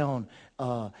water down,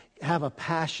 have a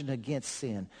passion against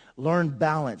sin. Learn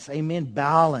balance. Amen.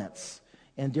 Balance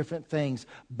in different things.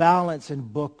 Balance in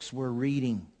books we're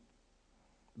reading.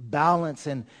 Balance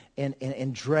in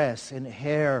dress, in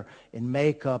hair, in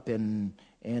makeup, in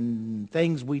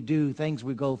things we do, things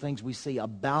we go, things we see. A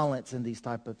balance in these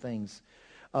type of things.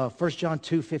 1 John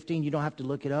 2:15, you don't have to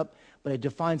look it up, but it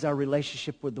defines our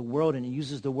relationship with the world, and it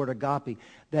uses the word agape,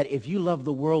 that if you love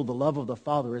the world, the love of the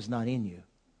Father is not in you.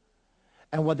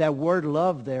 And what that word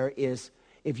love there is,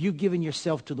 if you've given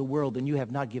yourself to the world, then you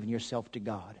have not given yourself to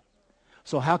God.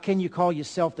 So how can you call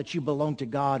yourself that you belong to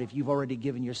God if you've already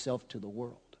given yourself to the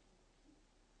world?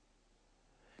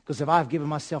 Because if I've given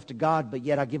myself to God, but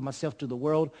yet I give myself to the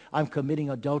world, I'm committing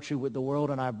adultery with the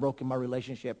world, and I've broken my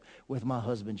relationship with my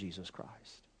husband, Jesus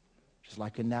Christ. Just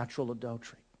like a natural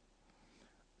adultery.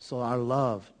 So our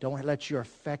love, don't let your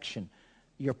affection,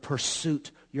 your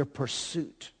pursuit.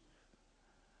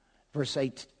 Verse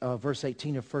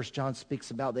 18 of 1 John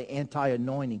speaks about the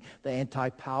anti-anointing, the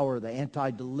anti-power, the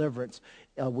anti-deliverance.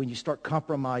 When you start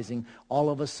compromising, all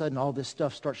of a sudden all this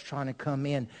stuff starts trying to come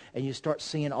in, and you start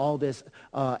seeing all this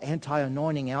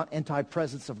anti-anointing out,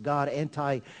 anti-presence of God,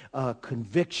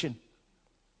 anti-conviction.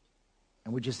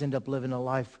 And we just end up living a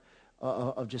life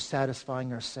of just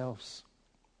satisfying ourselves.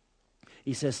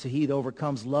 He says, to he that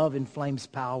overcomes, love inflames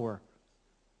power,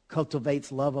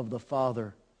 cultivates love of the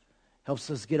Father, helps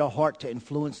us get a heart to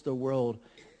influence the world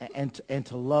and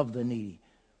to love the needy.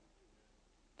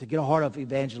 To get a heart of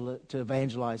to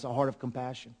evangelize, a heart of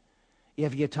compassion.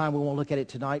 If you get time, we won't look at it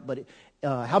tonight, but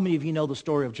how many of you know the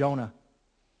story of Jonah?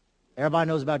 Everybody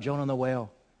knows about Jonah and the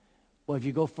whale. Well, if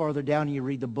you go further down and you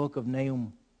read the book of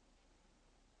Nahum,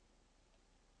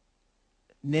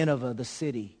 Nineveh, the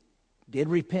city, did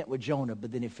repent with Jonah,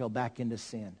 but then it fell back into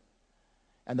sin.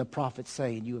 And the prophets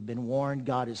saying, you have been warned,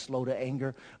 God is slow to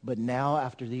anger, but now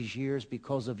after these years,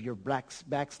 because of your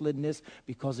backslidness,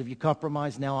 because of your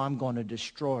compromise, now I'm going to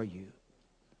destroy you.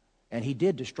 And he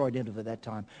did destroy Nineveh at that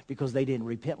time because they didn't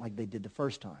repent like they did the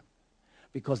first time.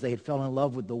 Because they had fell in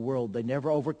love with the world. They never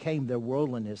overcame their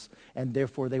worldliness, and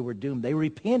therefore they were doomed. They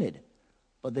repented,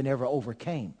 but they never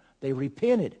overcame. They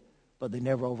repented, but they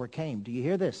never overcame. Do you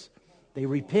hear this? They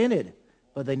repented,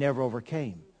 but they never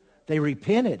overcame. They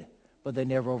repented, but they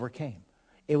never overcame.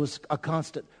 It was a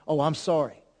constant, oh, I'm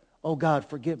sorry. Oh, God,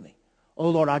 forgive me. Oh,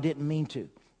 Lord, I didn't mean to.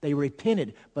 They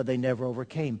repented, but they never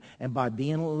overcame. And by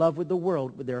being in love with the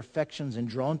world, with their affections and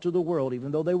drawn to the world,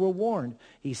 even though they were warned,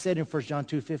 he said in 1 John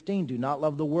 2:15, do not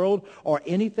love the world or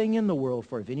anything in the world,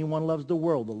 for if anyone loves the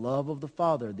world, the love of the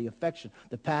Father, the affection,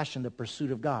 the passion, the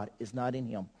pursuit of God is not in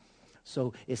him.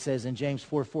 So it says in James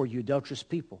 4:4, you adulterous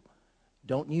people,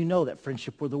 don't you know that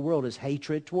friendship with the world is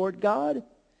hatred toward God?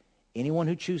 Anyone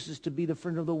who chooses to be the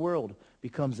friend of the world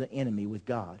becomes an enemy with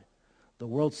God. The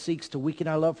world seeks to weaken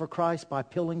our love for Christ by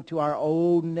appealing to our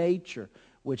own nature,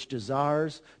 which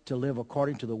desires to live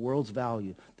according to the world's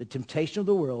value. The temptation of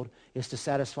the world is to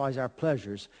satisfy our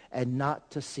pleasures and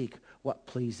not to seek what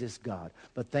pleases God.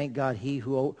 But thank God, he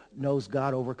who knows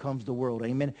God overcomes the world.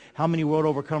 Amen. How many world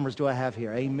overcomers do I have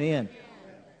here? Amen.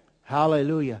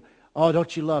 Hallelujah. Oh,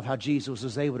 don't you love how Jesus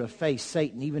was able to face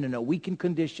Satan even in a weakened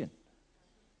condition?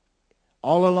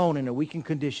 All alone in a weakened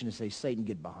condition and say, Satan,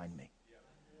 get behind me.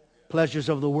 Pleasures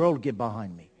of the world, get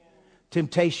behind me.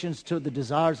 Temptations to the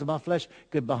desires of my flesh,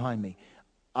 get behind me.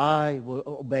 I will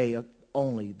obey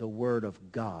only the word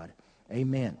of God.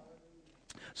 Amen.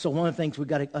 So one of the things we've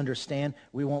got to understand,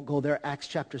 we won't go there. Acts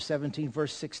chapter 17,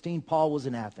 verse 16, Paul was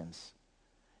in Athens.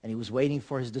 And he was waiting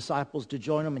for his disciples to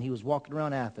join him, and he was walking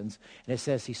around Athens. And it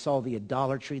says he saw the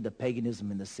idolatry, the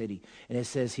paganism in the city. And it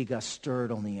says he got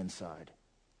stirred on the inside.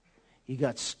 He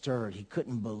got stirred. He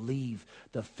couldn't believe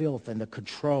the filth and the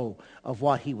control of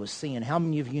what he was seeing. How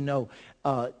many of you know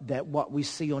that what we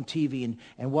see on TV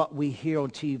and what we hear on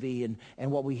TV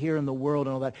and what we hear in the world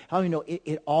and all that, how many know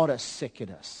it ought to sicken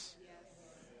us? Yes.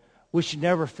 We should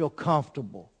never feel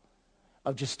comfortable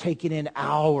of just taking in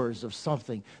hours of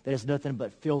something that is nothing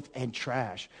but filth and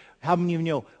trash. How many of you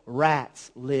know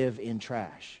rats live in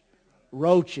trash?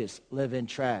 Roaches live in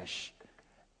trash.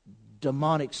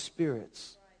 Demonic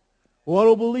spirits. Well, I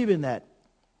don't believe in that.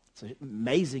 It's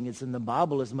amazing it's in the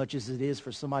Bible as much as it is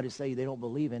for somebody to say they don't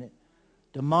believe in it.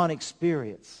 Demonic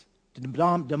spirits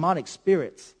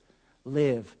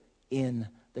live in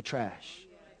the trash.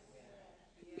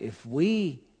 If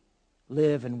we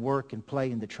live and work and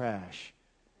play in the trash,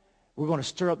 we're going to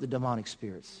stir up the demonic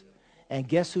spirits. And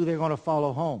guess who they're going to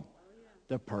follow home?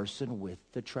 The person with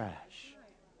the trash.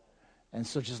 And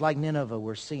so just like Nineveh,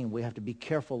 we're seeing we have to be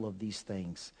careful of these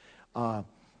things.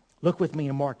 Look with me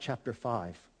in Mark chapter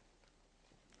 5.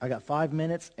 I got 5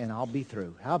 minutes and I'll be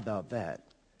through. How about that?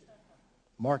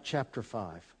 Mark chapter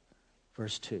 5,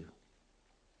 verse 2.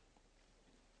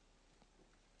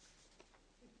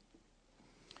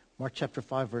 Mark chapter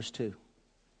 5, verse 2.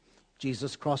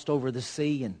 Jesus crossed over the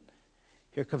sea, and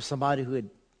here comes somebody who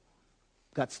had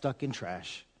got stuck in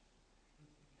trash.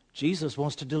 Jesus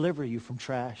wants to deliver you from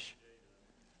trash.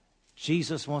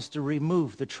 Jesus wants to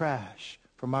remove the trash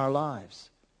from our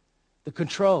lives. The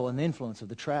control and the influence of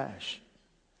the trash.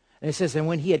 And it says, and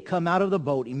when he had come out of the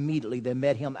boat, immediately there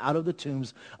met him out of the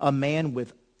tombs a man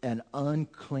with an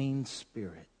unclean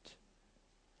spirit.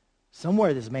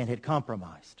 Somewhere this man had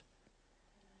compromised.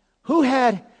 Who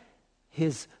had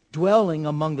his dwelling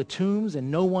among the tombs, and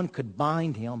no one could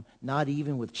bind him, not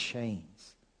even with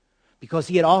chains. Because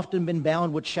he had often been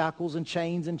bound with shackles and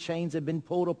chains had been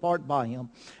pulled apart by him,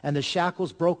 and the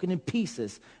shackles broken in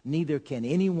pieces, neither can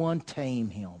anyone tame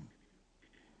him.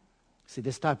 See,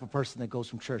 this type of person that goes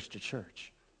from church to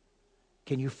church.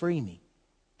 Can you free me?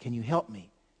 Can you help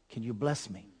me? Can you bless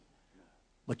me?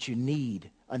 But you need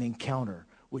an encounter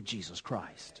with Jesus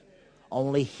Christ.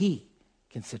 Only he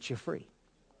can set you free.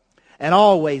 And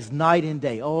always, night and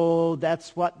day. Oh,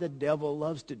 that's what the devil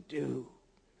loves to do.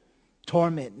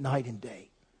 Torment night and day.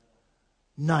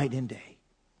 Night and day.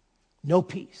 No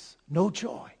peace, no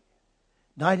joy.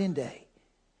 Night and day.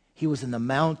 He was in the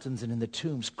mountains and in the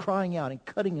tombs, crying out and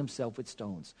cutting himself with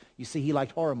stones. You see, he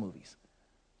liked horror movies.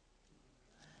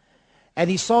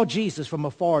 And he saw Jesus from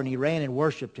afar, and he ran and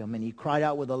worshipped him, and he cried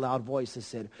out with a loud voice and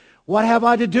said, what have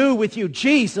I to do with you,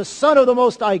 Jesus, Son of the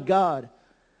Most High God?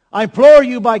 I implore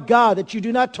you by God that you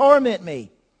do not torment me.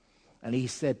 And he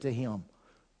said to him,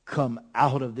 come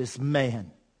out of this man,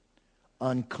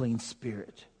 unclean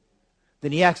spirit.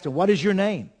 Then he asked him, what is your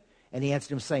name? And he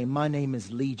answered him, saying, my name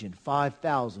is Legion,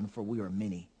 5,000, for we are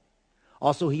many.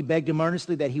 Also he begged him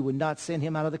earnestly that he would not send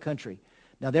him out of the country.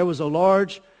 Now there was a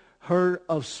large herd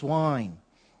of swine.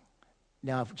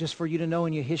 Now, just for you to know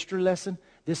in your history lesson,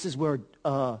 this is where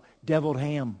deviled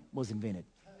ham was invented.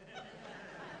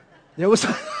 There was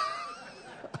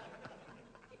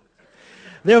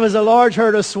a large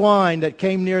herd of swine that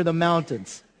came near the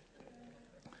mountains.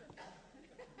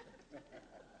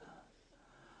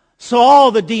 So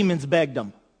all the demons begged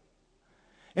him.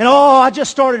 And I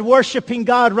just started worshiping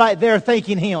God right there,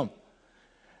 thanking him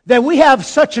that we have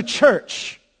such a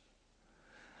church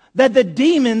that the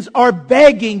demons are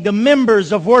begging the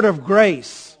members of Word of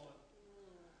Grace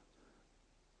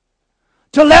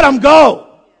to let them go.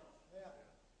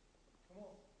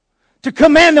 To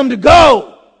command them to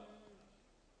go.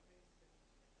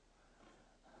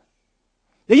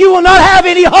 That you will not have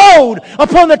any hold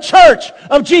upon the church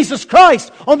of Jesus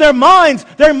Christ, on their minds,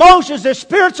 their emotions, their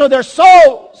spirits, or their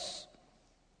souls.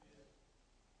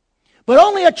 But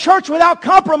only a church without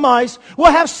compromise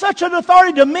will have such an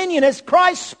authority dominion as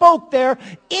Christ spoke there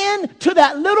into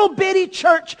that little bitty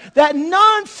church, that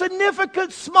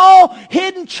non-significant, small,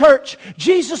 hidden church.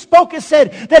 Jesus spoke and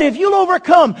said that if you'll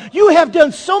overcome, you have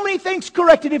done so many things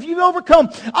corrected. If you've overcome,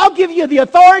 I'll give you the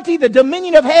authority, the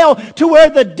dominion of hell, to where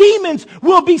the demons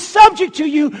will be subject to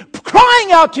you,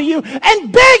 crying out to you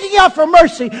and begging out for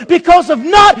mercy because of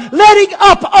not letting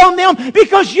up on them,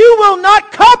 because you will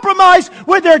not compromise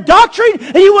with their doctrine,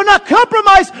 and you will not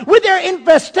compromise with their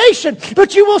infestation,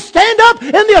 but you will stand up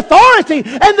in the authority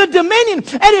and the dominion.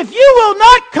 And if you will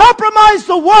not compromise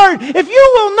the Word, if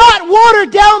you will not water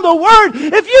down the Word,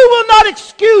 if you will not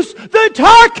excuse the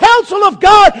entire counsel of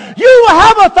God, you will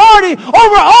have authority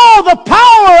over all the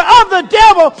power of the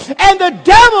devil, and the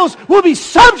devils will be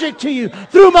subject to you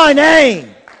through my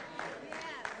name.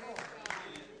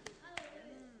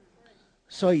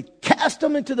 So he cast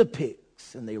them into the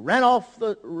pigs, and they ran off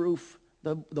the roof,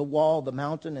 the wall, the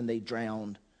mountain, and they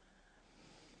drowned.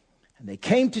 And they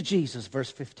came to Jesus, verse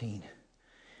 15,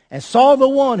 and saw the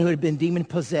one who had been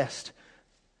demon-possessed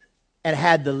and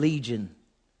had the legion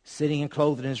sitting and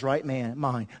clothed in his right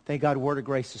mind. Thank God, Word of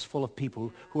Grace is full of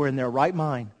people who are in their right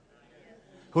mind,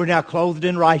 who are now clothed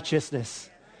in righteousness,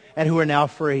 and who are now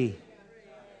free.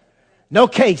 No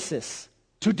cases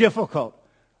too difficult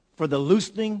for the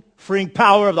loosening, freeing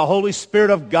power of the Holy Spirit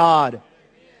of God.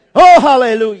 Oh,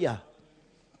 hallelujah.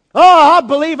 Oh, I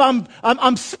believe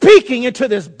I'm speaking into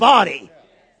this body.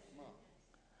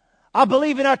 I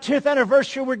believe in our 10th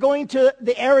anniversary, we're going to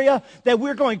the area that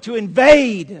we're going to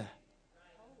invade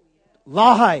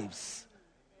lives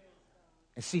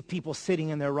and see people sitting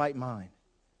in their right mind.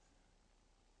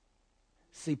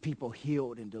 See people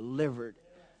healed and delivered,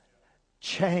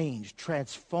 changed,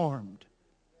 transformed.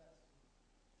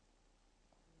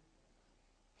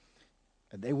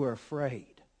 And they were afraid.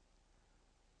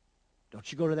 Don't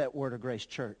you go to that Word of Grace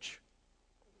church.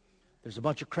 There's a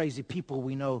bunch of crazy people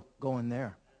we know going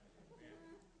there.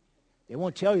 They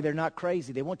won't tell you they're not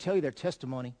crazy. They won't tell you their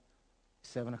testimony.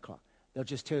 7 o'clock. They'll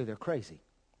just tell you they're crazy.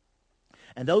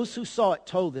 And those who saw it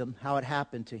told them how it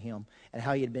happened to him and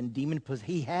how he had been demon-possessed.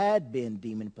 He had been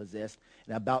demon-possessed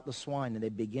and about the swine. And they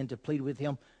began to plead with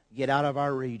him, get out of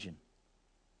our region.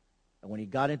 And when he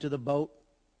got into the boat,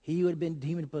 he who had been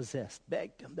demon-possessed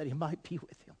begged him that he might be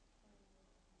with him.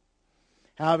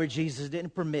 However, Jesus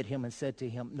didn't permit him and said to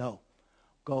him, no,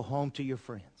 go home to your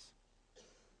friends.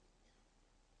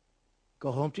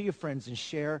 Go home to your friends and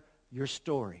share your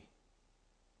story.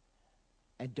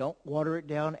 And don't water it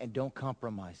down and don't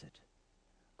compromise it.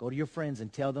 Go to your friends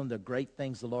and tell them the great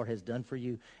things the Lord has done for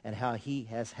you and how he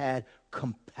has had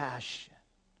compassion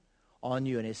on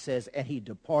you. And it says, and he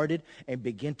departed and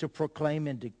began to proclaim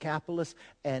in Decapolis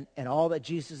and all that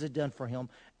Jesus had done for him,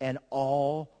 and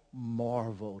all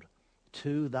marveled.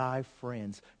 To thy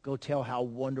friends, go tell how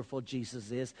wonderful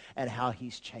Jesus is and how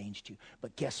he's changed you.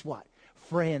 But guess what?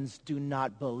 Friends do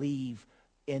not believe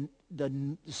in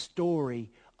the story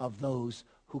of those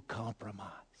who compromise.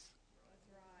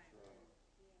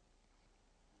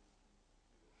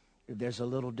 If there's a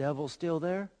little devil still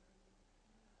there,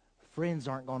 friends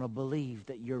aren't going to believe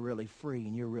that you're really free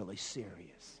and you're really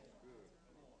serious.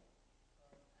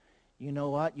 You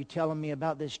know what? You telling me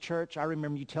about this church. I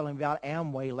remember you telling me about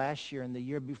Amway last year, and the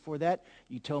year before that,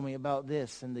 you told me about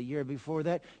this. And the year before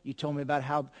that, you told me about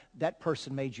how that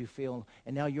person made you feel.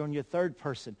 And now you're on your third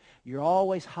person. You're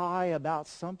always high about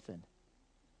something.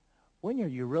 When are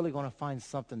you really going to find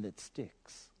something that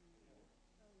sticks?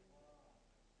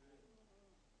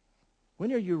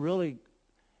 When are you really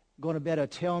going to be able to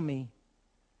tell me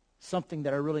something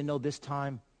that I really know this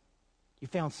time you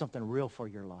found something real for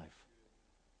your life?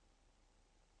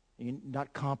 You're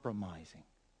not compromising.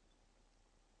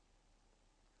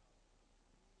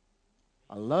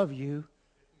 I love you.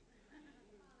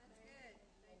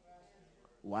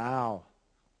 Wow.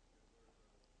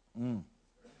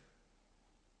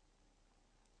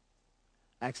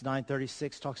 Acts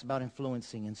 9:36 talks about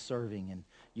influencing and serving, and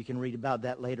you can read about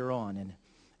that later on. And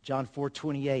John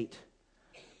 4:28,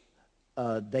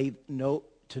 they know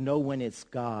to know when it's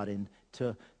God and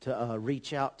to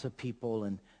reach out to people.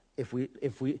 And if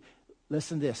we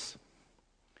listen to this,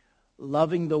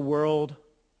 loving the world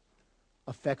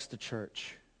affects the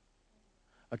church.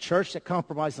 A church that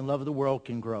compromises in love of the world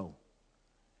can grow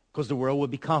because the world will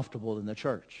be comfortable in the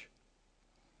church.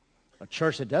 A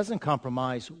church that doesn't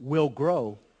compromise will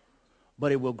grow,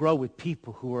 but it will grow with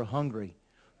people who are hungry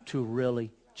to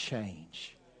really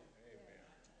change.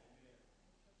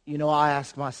 You know, I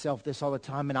ask myself this all the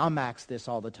time, and I'm asked this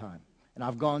all the time. And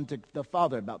I've gone to the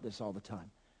Father about this all the time.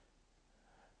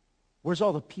 Where's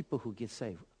all the people who get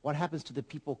saved? What happens to the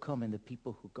people who come and the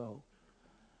people who go?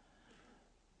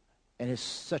 And it's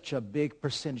such a big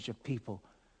percentage of people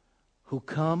who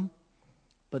come,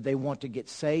 but they want to get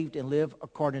saved and live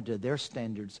according to their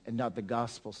standards and not the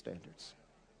gospel standards.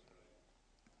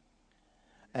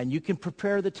 And you can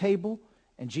prepare the table,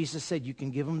 and Jesus said you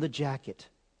can give them the jacket.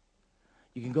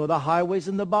 You can go the highways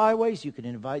and the byways. You can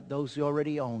invite those who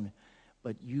already own,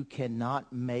 but you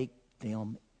cannot make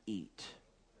them eat.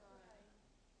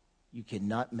 You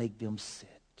cannot make them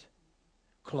sit,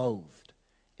 clothed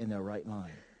in their right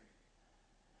mind.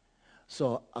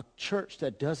 So a church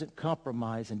that doesn't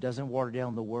compromise and doesn't water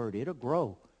down the word, it'll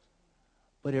grow.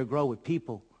 But it'll grow with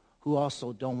people who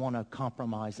also don't want to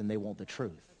compromise and they want the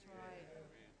truth. That's right.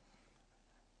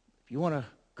 If you want a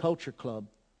culture club,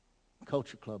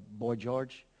 Boy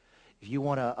George. If you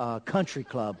want a country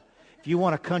club, you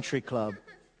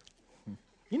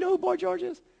know who Boy George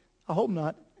is? I hope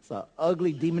not. It's an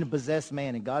ugly, demon-possessed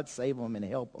man, and God save him and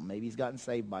help him. Maybe he's gotten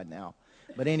saved by now.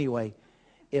 But anyway,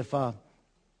 if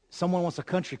someone wants a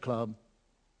country club,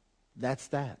 that's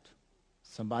that.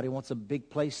 Somebody wants a big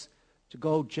place to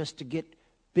go just to get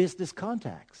business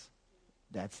contacts.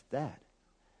 That's that.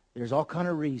 There's all kind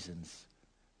of reasons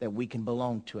that we can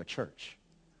belong to a church.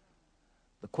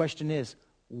 The question is,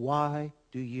 why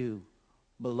do you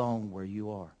belong where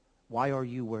you are? Why are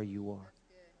you where you are?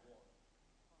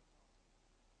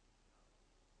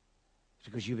 It's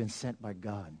because you've been sent by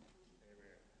God.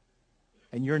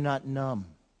 And you're not numb.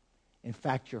 In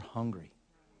fact, you're hungry.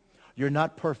 You're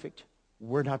not perfect.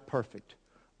 We're not perfect.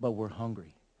 But we're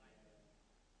hungry.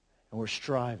 And we're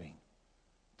striving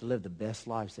to live the best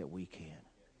lives that we can.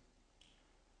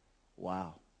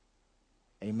 Wow.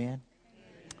 Amen?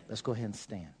 Let's go ahead and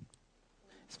stand.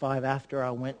 It's 5 after.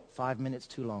 I went 5 minutes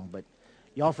too long. But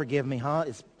y'all forgive me, huh?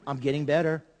 I'm getting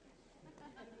better.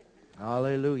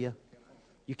 Hallelujah.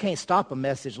 You can't stop a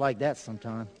message like that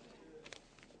sometime.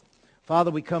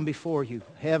 Father, we come before you,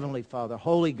 Heavenly Father,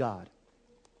 Holy God.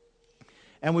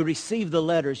 And we receive the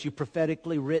letters you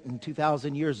prophetically written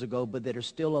 2,000 years ago, but that are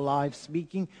still alive,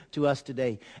 speaking to us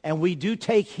today. And we do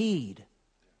take heed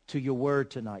to your word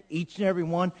tonight, each and every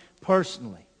one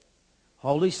personally.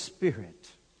 Holy Spirit,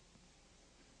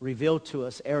 reveal to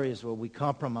us areas where we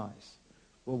compromise,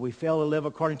 where we fail to live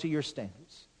according to your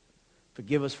standards.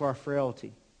 Forgive us for our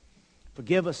frailty.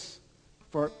 Forgive us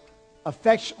for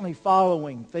affectionately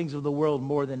following things of the world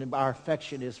more than our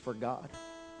affection is for God.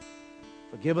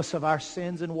 Forgive us of our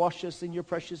sins and wash us in your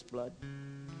precious blood.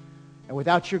 And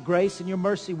without your grace and your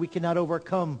mercy, we cannot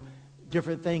overcome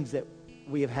different things that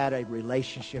we have had a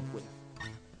relationship with.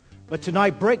 But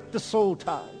tonight, break the soul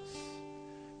ties.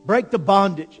 Break the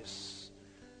bondages.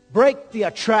 Break the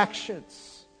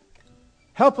attractions.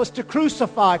 Help us to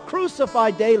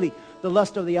crucify daily the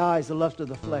lust of the eyes, the lust of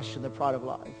the flesh, and the pride of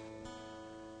life.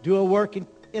 Do a work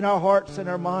in our hearts and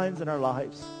our minds and our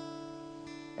lives.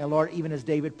 And Lord, even as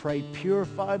David prayed,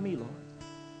 purify me, Lord.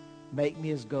 Make me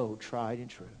as gold, tried and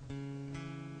true.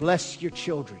 Bless your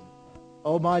children.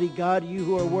 Almighty God, you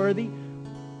who are worthy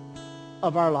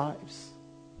of our lives.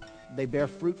 They bear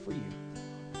fruit for you.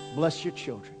 Bless your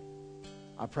children.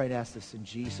 I pray and ask this in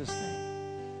Jesus'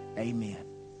 name. Amen.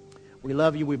 We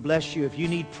love you. We bless you. If you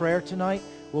need prayer tonight,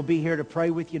 we'll be here to pray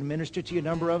with you and minister to you, a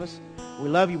number of us. We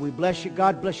love you. We bless you.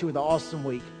 God bless you with an awesome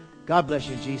week. God bless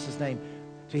you in Jesus' name.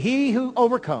 To he who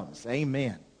overcomes,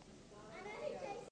 amen.